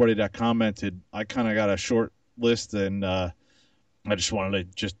everybody that commented. I kind of got a short list, and I just wanted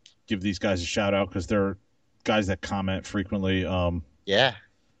to just give these guys a shout out because they're guys that comment frequently. Yeah.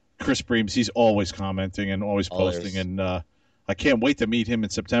 Chris Breams, he's always commenting and always posting, and I can't wait to meet him in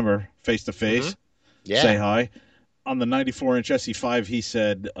September face to face. Yeah. Say hi. On the 94-inch SE5, he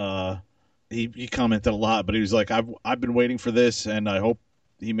said he commented a lot, but he was like, I've been waiting for this, and I hope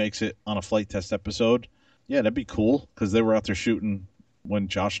he makes it on a flight test episode. Yeah, that'd be cool because they were out there shooting when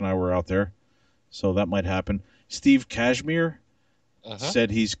Josh and I were out there, so that might happen. Steve Cashmere said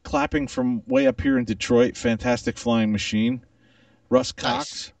he's clapping from way up here in Detroit. Fantastic flying machine. Russ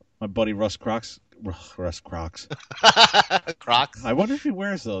Cox, my buddy Russ Crocs. Crocs. I wonder if he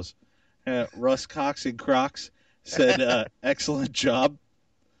wears those. Russ Cox and Crocs said, excellent job.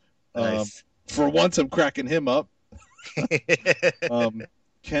 Nice. For once, I'm cracking him up.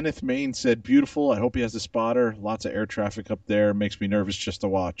 Kenneth Main said, beautiful. I hope he has a spotter. Lots of air traffic up there. Makes me nervous just to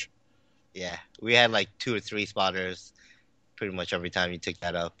watch. Yeah. We had like 2 or 3 spotters pretty much every time you took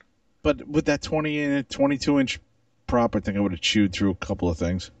that up. But with that 22-inch prop, I think I would have chewed through a couple of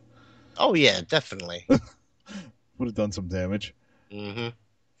things. Oh, yeah, definitely. Would have done some damage. Mm-hmm.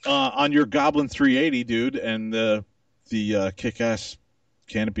 On your Goblin 380, dude, and the kick-ass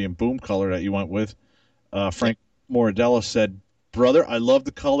canopy and boom color that you went with, Frank Mordello said, brother, I love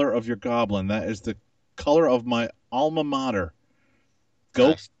the color of your Goblin. That is the color of my alma mater. Go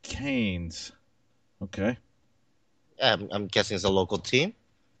Nice. Canes. Okay. Yeah, I'm guessing it's a local team.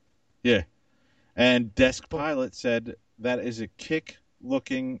 Yeah. And Desk Pilot said that is a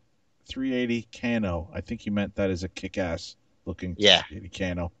kick-looking 380 Cano. I think he meant that is a kick-ass looking 380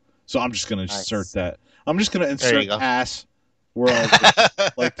 Cano. So I'm just going to insert that. I'm just going to insert ass where I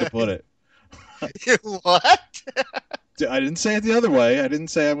would like to put it. What? I didn't say it the other way. I didn't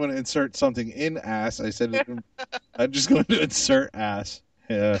say I'm going to insert something in ass. I said I'm just going to insert ass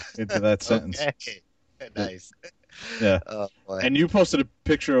into that sentence. Okay. Nice. Yeah. Oh, boy. And you posted a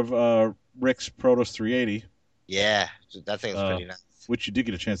picture of Rick's Protos 380. Yeah, that thing's pretty nice. Which you did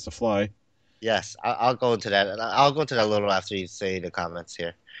get a chance to fly. Yes, I'll go into that. I'll go into that a little after you say the comments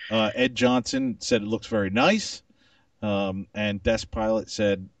here. Ed Johnson said it looks very nice. And Desk Pilot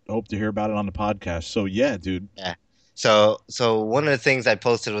said, hope to hear about it on the podcast. So, yeah, dude. Yeah. So one of the things I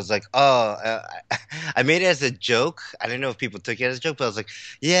posted was like, I made it as a joke. I didn't know if people took it as a joke, but I was like,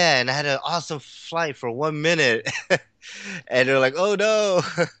 yeah, and I had an awesome flight for 1 minute. And they're like, oh, no.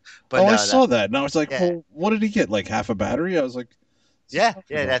 But I saw that. And I was like, yeah. well, what did he get? Like half a battery? I was like, yeah,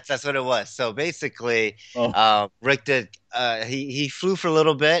 that's what it was. So basically, Rick did. He flew for a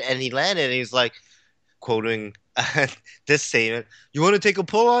little bit and he landed. And he's like, quoting this statement: "You want to take a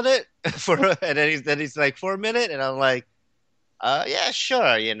pull on it for?" And then he's like, "For a minute," and I'm like, "Yeah,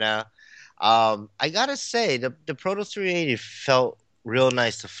 sure," you know. I gotta say the Proto 380 felt real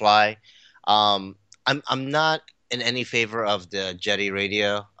nice to fly. I'm not in any favor of the Jetty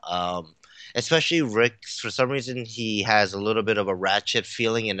radio. Especially Rick, for some reason he has a little bit of a ratchet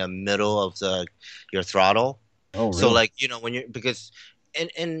feeling in the middle of the your throttle. Oh, So really? like, when you're because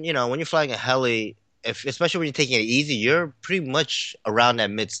and when you're flying a heli, if especially when you're taking it easy, you're pretty much around that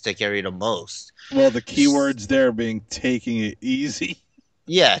mid stick area the most. Well, the keywords there being taking it easy.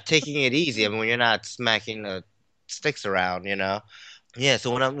 Yeah, taking it easy. I mean, when you're not smacking the sticks around. Yeah,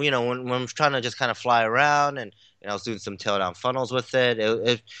 so when I'm trying to just kind of fly around and I was doing some tail down funnels with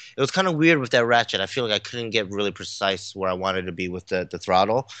it was kind of weird with that ratchet. I feel like I couldn't get really precise where I wanted to be with the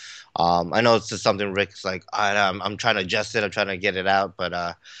throttle. I know it's just something Rick's like I'm trying to adjust it. I'm trying to get it out,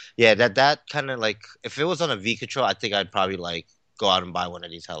 but yeah, that kind of like if it was on a V control, I think I'd probably like go out and buy one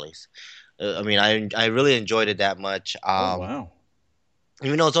of these helis. I mean, I really enjoyed it that much. Oh, wow.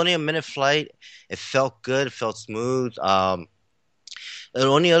 Even though it's only a minute flight, it felt good. It felt smooth. The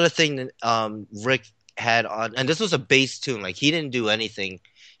only other thing that Rick had on, and this was a base tune. Like he didn't do anything.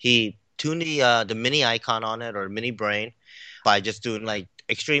 He tuned the mini icon on it or mini brain by just doing like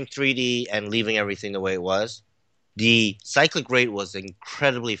extreme 3D and leaving everything the way it was. The cyclic rate was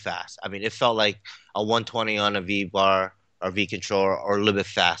incredibly fast. I mean, it felt like a 120 on a V bar or V controller or a little bit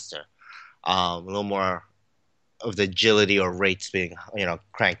faster. A little more of the agility or rates being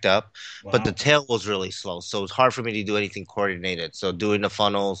cranked up, but the Wow. tail was really slow, so it's hard for me to do anything coordinated. So doing the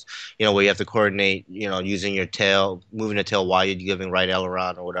funnels, where you have to coordinate, using your tail, moving the tail while you're giving right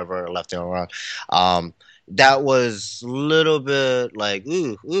aileron or whatever, or left aileron. That was a little bit like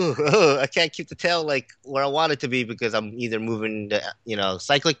ooh, I can't keep the tail like where I want it to be because I'm either moving the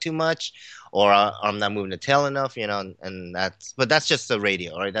cyclic too much or I'm not moving the tail enough, and that's just the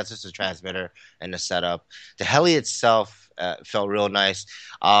radio, right? That's just the transmitter and the setup. The heli itself felt real nice.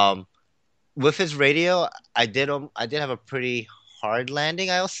 With his radio, I did have a pretty hard landing,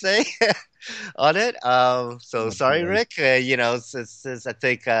 I'll say, on it. So Oh, sorry, boy. Rick. Since I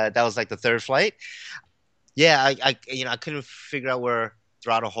think that was like the third flight. Yeah, I couldn't figure out where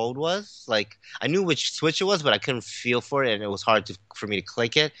throttle hold was. Like I knew which switch it was, but I couldn't feel for it, and it was hard for me to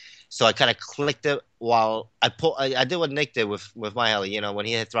click it. So I kind of clicked it while I pull. I did what Nick did with my heli. When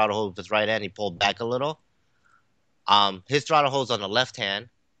he hit throttle hold with his right hand, he pulled back a little. His throttle hold's on the left hand,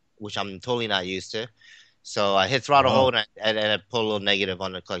 which I'm totally not used to. So I hit throttle Oh, hold and I pulled a little negative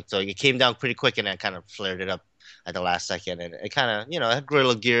on the click. So it came down pretty quick and then kind of flared it up at the last second. And it kind of, it had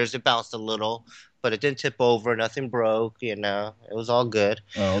gorilla gears. It bounced a little, but it didn't tip over. Nothing broke. It was all good.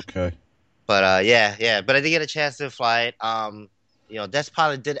 oh, okay. But yeah. But I did get a chance to fly it. Desk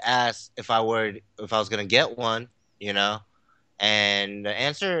Pilot did ask if I was gonna get one. And the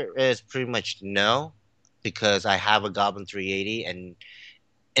answer is pretty much no, because I have a Goblin 380, and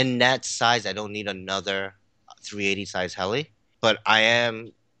in that size, I don't need another 380 size heli. But I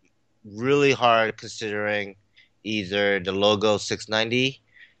am really hard considering either the Logo 690.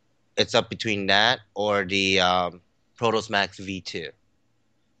 It's up between that or the Protos Max V2.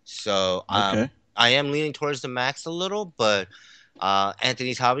 So Okay. I am leaning towards the Max a little, but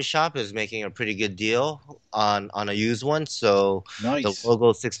Anthony's Hobby Shop is making a pretty good deal on a used one. So the Nice.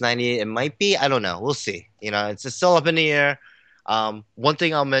 Logo 690, it might be. I don't know. We'll see. It's just still up in the air. One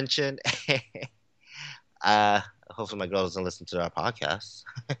thing I'll mention, hopefully my girl doesn't listen to our podcast,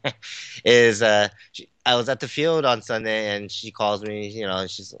 is I was at the field on Sunday and she calls me,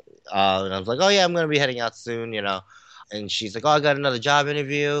 she's and I was like, oh yeah, I'm gonna be heading out soon, and she's like, oh, I got another job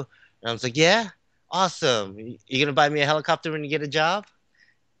interview, and I was like, yeah, awesome. You gonna buy me a helicopter when you get a job?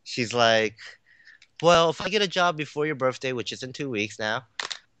 She's like, well, if I get a job before your birthday, which is in 2 weeks now,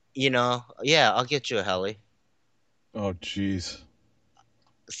 yeah, I'll get you a heli. Oh, jeez.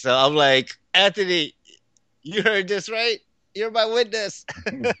 So I'm like, Anthony, you heard this right? You're my witness.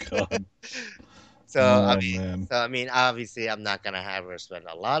 Oh, God. So Oh, man. obviously, I'm not gonna have her spend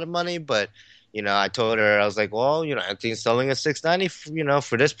a lot of money, but I told her, I was like, well, Anthony's selling a 690,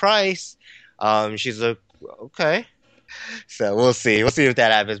 for this price. She's like, okay. So we'll see. We'll see if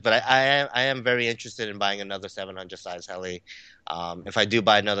that happens. But I am very interested in buying another 700 size heli. If I do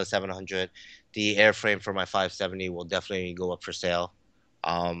buy another 700, the airframe for my 570 will definitely go up for sale.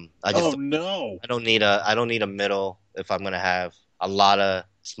 Oh, no. I don't need a middle if I'm gonna have a lot of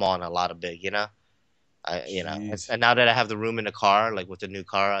small and a lot of big. Jeez. And now that I have the room in the car, like with the new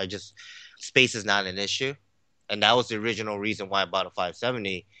car, space is not an issue, and that was the original reason why I bought a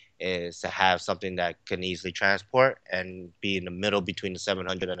 570, is to have something that can easily transport and be in the middle between the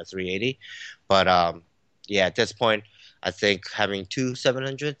 700 and the 380. But yeah, at this point, I think having two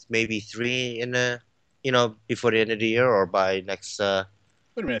 700s, maybe three in the before the end of the year or by next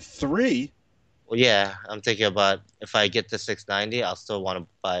Wait a minute, 3? Well, yeah, I'm thinking about if I get the 690, I'll still want to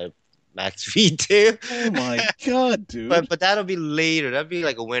buy Max V2. Oh my god, dude! But that'll be later. That'll be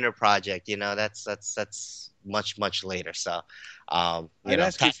like a winter project, you know. That's much later. So, I'd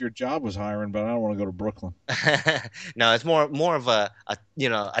ask you if your job was hiring, but I don't want to go to Brooklyn. no, it's more of a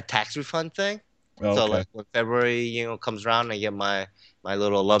a tax refund thing. Oh, So okay. like when February comes around and I get my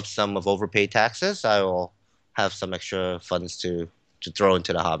little lump sum of overpaid taxes, I will have some extra funds to throw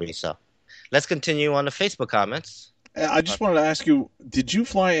into the hobby. So let's continue on the Facebook comments. I just wanted to ask you: did you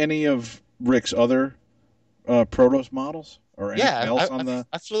fly any of Rick's other Protos models or anything else on the?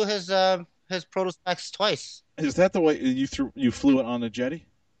 I flew his Protos Max twice. Is that the way you flew it on the Jetty?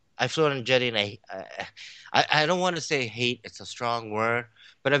 I flew it on Jetty, and I don't want to say hate. It's a strong word,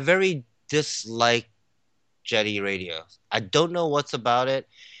 but I very dislike Jetty radios. I don't know what's about it.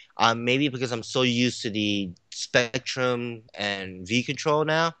 Maybe because I'm so used to the Spectrum and V Control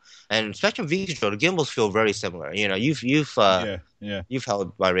now, and Spectrum V Control, the gimbals feel very similar. You know, you've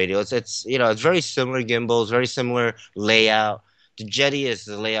held my radio. It's it's very similar gimbals, very similar layout. The Jetty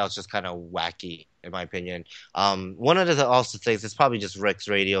the layout's just kind of wacky in my opinion. One of the also things, it's probably just Rick's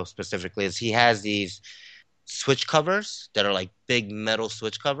radio specifically, is he has these switch covers that are like big metal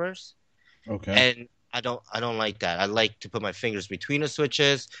switch covers. Okay. And I don't like that. I like to put my fingers between the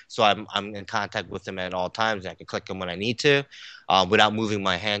switches, so I'm in contact with them at all times, and I can click them when I need to, without moving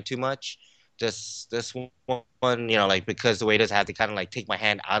my hand too much. This one, like because the way it is, I have to kind of like take my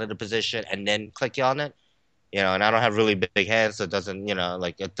hand out of the position and then click on it, and I don't have really big hands, so it doesn't,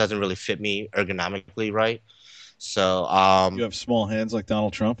 it doesn't really fit me ergonomically right. So, you have small hands like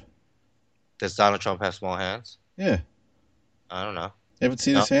Donald Trump? Does Donald Trump have small hands? Yeah. I don't know. You haven't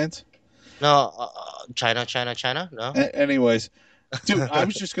seen his hands? No, China. No. Anyways, dude, I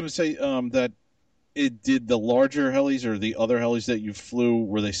was just going to say that did the larger helis or the other helis that you flew,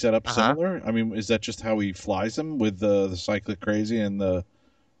 were they set up similar? I mean, is that just how he flies them with the Cyclic Crazy and the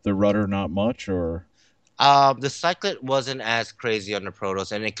rudder not much, or? The Cyclic wasn't as crazy on the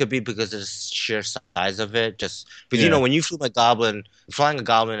Protos, and it could be because of the sheer size of it. Just because when you flew my Goblin, flying a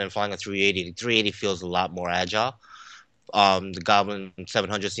Goblin and flying a 380, the 380 feels a lot more agile. The Goblin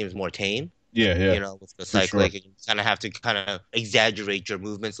 700 seems more tame. Yeah. With the Cyclic, sure. you kind of have to kind of exaggerate your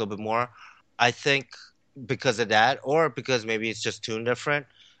movements a little bit more. I think because of that, or because maybe it's just tuned different.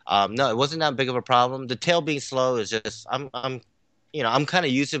 No, it wasn't that big of a problem. The tail being slow is just I'm kind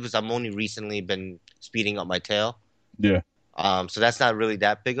of used to it because I'm only recently been speeding up my tail. Yeah. So that's not really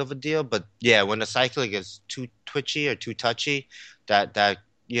that big of a deal. But yeah, when the Cyclic is too twitchy or too touchy, that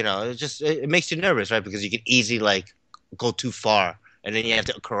it makes you nervous, right? Because you can easily go too far, and then you have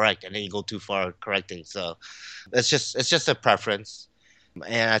to correct, and then you go too far correcting. So it's just a preference.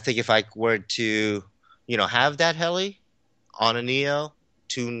 And I think if I were to, have that heli on a Neo,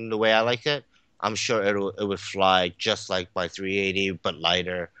 tuned the way I like it, I'm sure it would fly just like my 380, but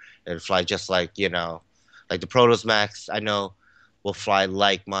lighter. It would fly just like like the Protos Max. I know will fly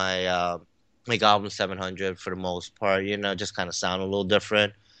like my Goblin 700 for the most part. Just kind of sound a little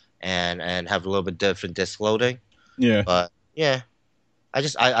different, and have a little bit different disc loading. Yeah. But yeah,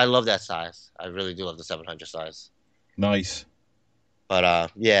 I love that size. I really do love the 700 size. Nice.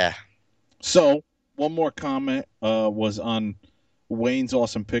 But yeah. So one more comment was on Wayne's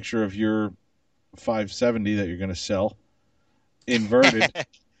awesome picture of your 570 that you're going to sell, inverted.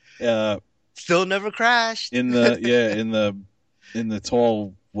 Still never crashed. in the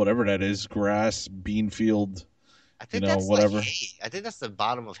tall whatever that is, grass, bean field. I think that's whatever. Like hay. I think that's the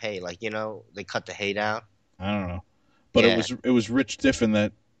bottom of hay. They cut the hay down. I don't know, but it was Rich Diffin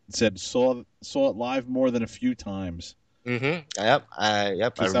that said saw it live more than a few times. Mm-hmm. Yep.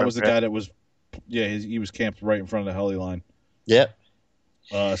 Yep. Because that was the guy that was, he was camped right in front of the heli line. Yep.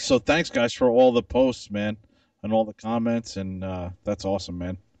 So thanks, guys, for all the posts, man, and all the comments, and that's awesome,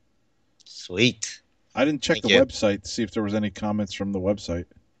 man. Sweet. I didn't check the website to see if there was any comments from the website.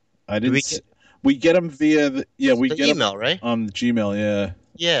 I didn't. We get them via the email, right? On the Gmail, yeah.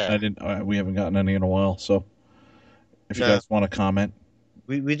 Yeah. I didn't. We haven't gotten any in a while, so if you guys want to comment,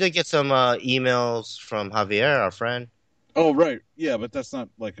 we did get some emails from Javier, our friend. Oh right, yeah, but that's not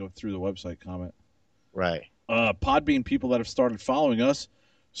through the website comment, right? Podbean people that have started following us: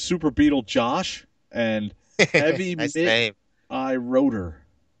 Super Beetle Josh and Heavy nice Mid I Rotor,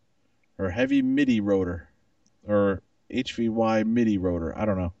 or Heavy MIDI Rotor, or HVY MIDI Rotor. I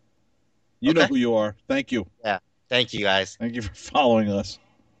don't know. You know who you are. Thank you. Yeah. Thank you, guys. Thank you for following us.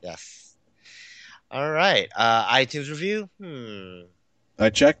 Yes. All right. iTunes review. I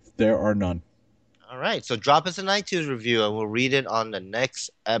checked. There are none. All right. So drop us an iTunes review, and we'll read it on the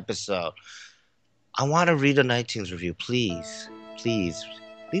next episode. I want to read an iTunes review, please. Please.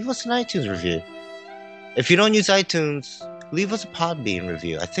 leave us an iTunes review. If you don't use iTunes, leave us a Podbean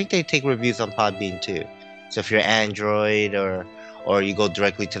review. I think they take reviews on Podbean too. So if you're Android or you go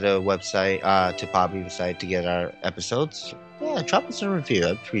directly to the website, to Podbean site to get our episodes, yeah, drop us a review. I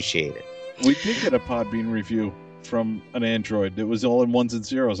appreciate it. We did get a Podbean review from an Android. It was all in ones and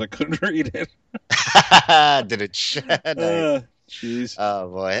zeros. I couldn't read it. Did it? Nice. Jeez. Oh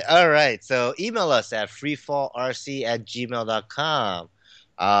boy. All right. So email us at freefallrc@gmail.com.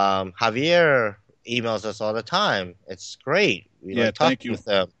 Javier emails us all the time. It's great. We like talking with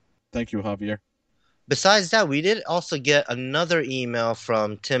them. Thank you, Javier. Besides that, we did also get another email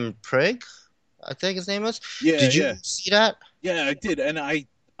from Tim Prigg, I think his name is. Yeah. Did you see that? Yeah, I did, and I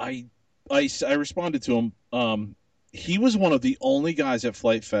responded to him. He was one of the only guys at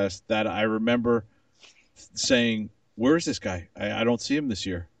Flight Fest that I remember saying, "Where is this guy? I don't see him this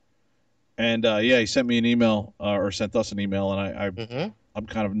year." And he sent me an email or sent us an email, and I'm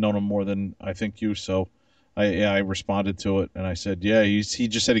kind of known him more than I think you. So I responded to it, and I said, "Yeah, he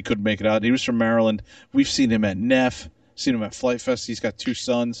just said he couldn't make it out. He was from Maryland. We've seen him at NEF, seen him at Flight Fest. He's got 2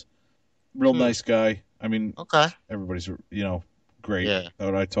 sons. Real nice guy. I mean, okay, everybody's great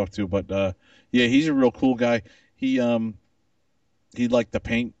that I talked to, but he's a real cool guy. He liked the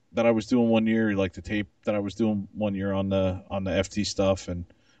paint that I was doing one year. He liked the tape that I was doing one year on the FT stuff, and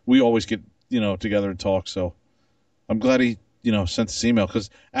we always get together and talk. So I'm glad he sent this email,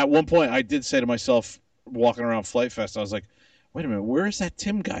 because at one point I did say to myself, walking around Flight Fest, I was like, wait a minute, where is that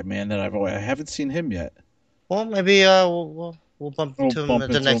Tim guy, man? That I haven't seen him yet. Well, maybe we'll bump into him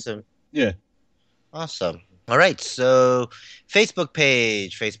at the next one. Yeah. Awesome. All right, so Facebook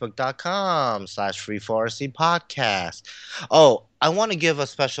page, facebook.com/freefallrc podcast. Oh, I want to give a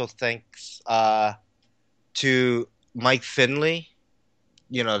special thanks to Mike Finley,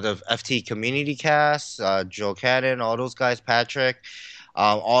 the FT community cast, Joe Cannon, all those guys, Patrick,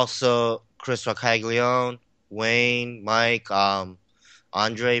 also Chris Roccaglione, Wayne, Mike,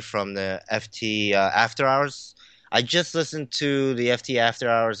 Andre from the FT After Hours. I just listened to the FT After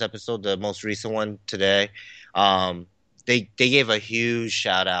Hours episode, the most recent one today. They gave a huge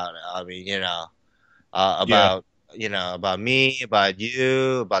shout out. I mean, about me, about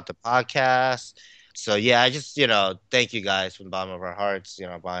you, about the podcast. So I just thank you guys from the bottom of our hearts.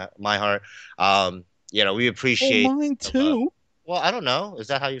 By my heart. We appreciate. Oh, mine too. Well, I don't know. Is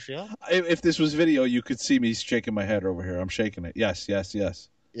that how you feel? If this was video, you could see me shaking my head over here. I'm shaking it. Yes. The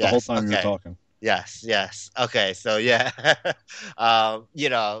whole time you were talking. Yes. Okay, so you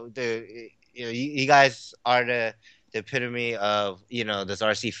guys are the epitome of this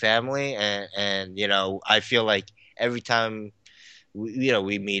RC family, and I feel like every time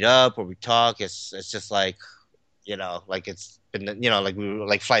we meet up or we talk, it's just like like it's been like we were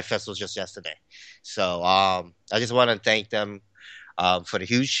like Flight Fest was just yesterday. So I just want to thank them for the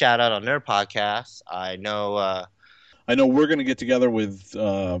huge shout out on their podcast. I know we're gonna get together with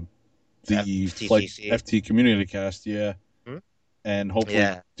the FT Community Cast, and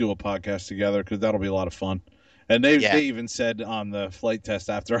hopefully do a podcast together, because that'll be a lot of fun. And they even said on the Flight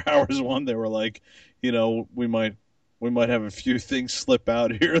Test After Hours one, they were like, we might have a few things slip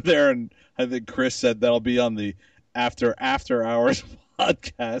out here or there, and I think Chris said that'll be on the After Hours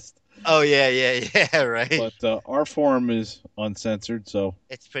podcast. Oh yeah, right. But our forum is uncensored, so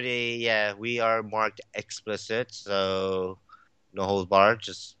it's pretty. Yeah, we are marked explicit, so no holds barred.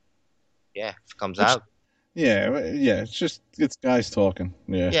 Just if it comes out. Yeah. It's guys talking.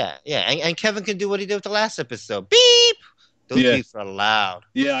 Yeah. And Kevin can do what he did with the last episode. Beep. Those beeps are loud.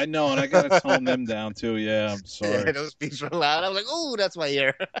 Yeah, I know, and I gotta tone them down too. Yeah, I'm sorry. Yeah, those beeps were loud. I was like, oh, that's my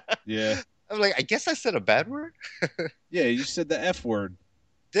ear. Yeah. I'm like, I guess I said a bad word. Yeah, you said the F word.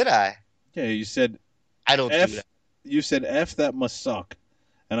 Did I? Yeah, you said. I don't F, do that. You said F, that must suck,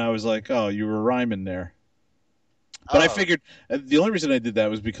 and I was like, oh, you were rhyming there. But I figured the only reason I did that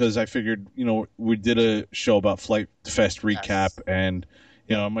was because I figured, we did a show about Flight Fest recap, and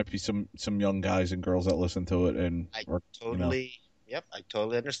it might be some young guys and girls that listen to it, and I totally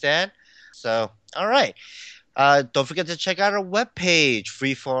understand. So, all right. Don't forget to check out our webpage,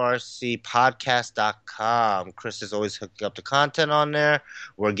 freefallrcpodcast.com. Chris is always hooking up the content on there.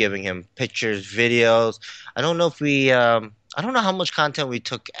 We're giving him pictures, videos. I don't know if I don't know how much content we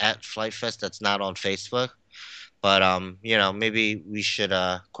took at Flight Fest that's not on Facebook. But maybe we should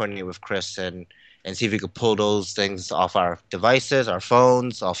coordinate with Chris and see if we could pull those things off our devices, our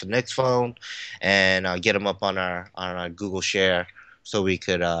phones, off of Nick's phone, and get them up on our Google Share, so we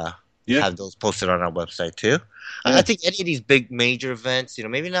could have those posted on our website too. Yeah. I think any of these big major events,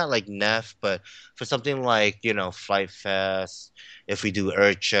 maybe not like NEF, but for something like, Flight Fest, if we do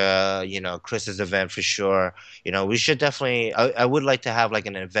IRCHA, Chris's event for sure, we should definitely, I would like to have like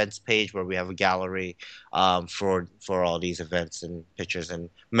an events page where we have a gallery for all these events and pictures and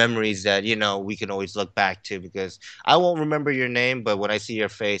memories that, we can always look back to, because I won't remember your name, but when I see your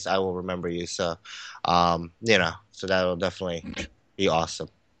face, I will remember you. So, so that'll definitely be awesome.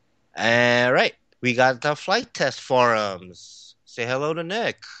 All right, we got the Flight Test forums. Say hello to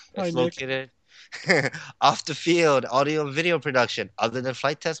Nick. Hi, It's Nick. located off the field, audio and video production, other than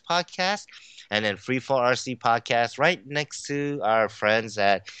Flight Test Podcast, and then Freefall RC Podcast, right next to our friends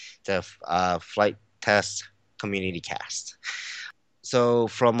at the Flight Test Community Cast. So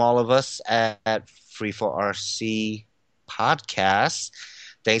from all of us at Freefall RC Podcast,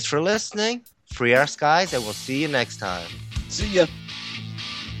 thanks for listening. Free our skies, and we'll see you next time. See ya.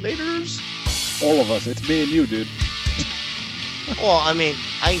 Laters. All of us. It's me and you, dude. Well, I mean,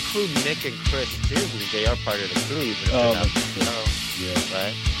 I include Nick and Chris too, because they are part of the crew. Even if they're not, yeah,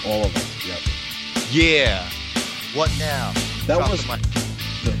 right? All of us. Yeah. Yeah. What now? That Drop was the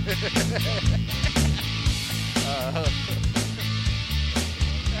mic.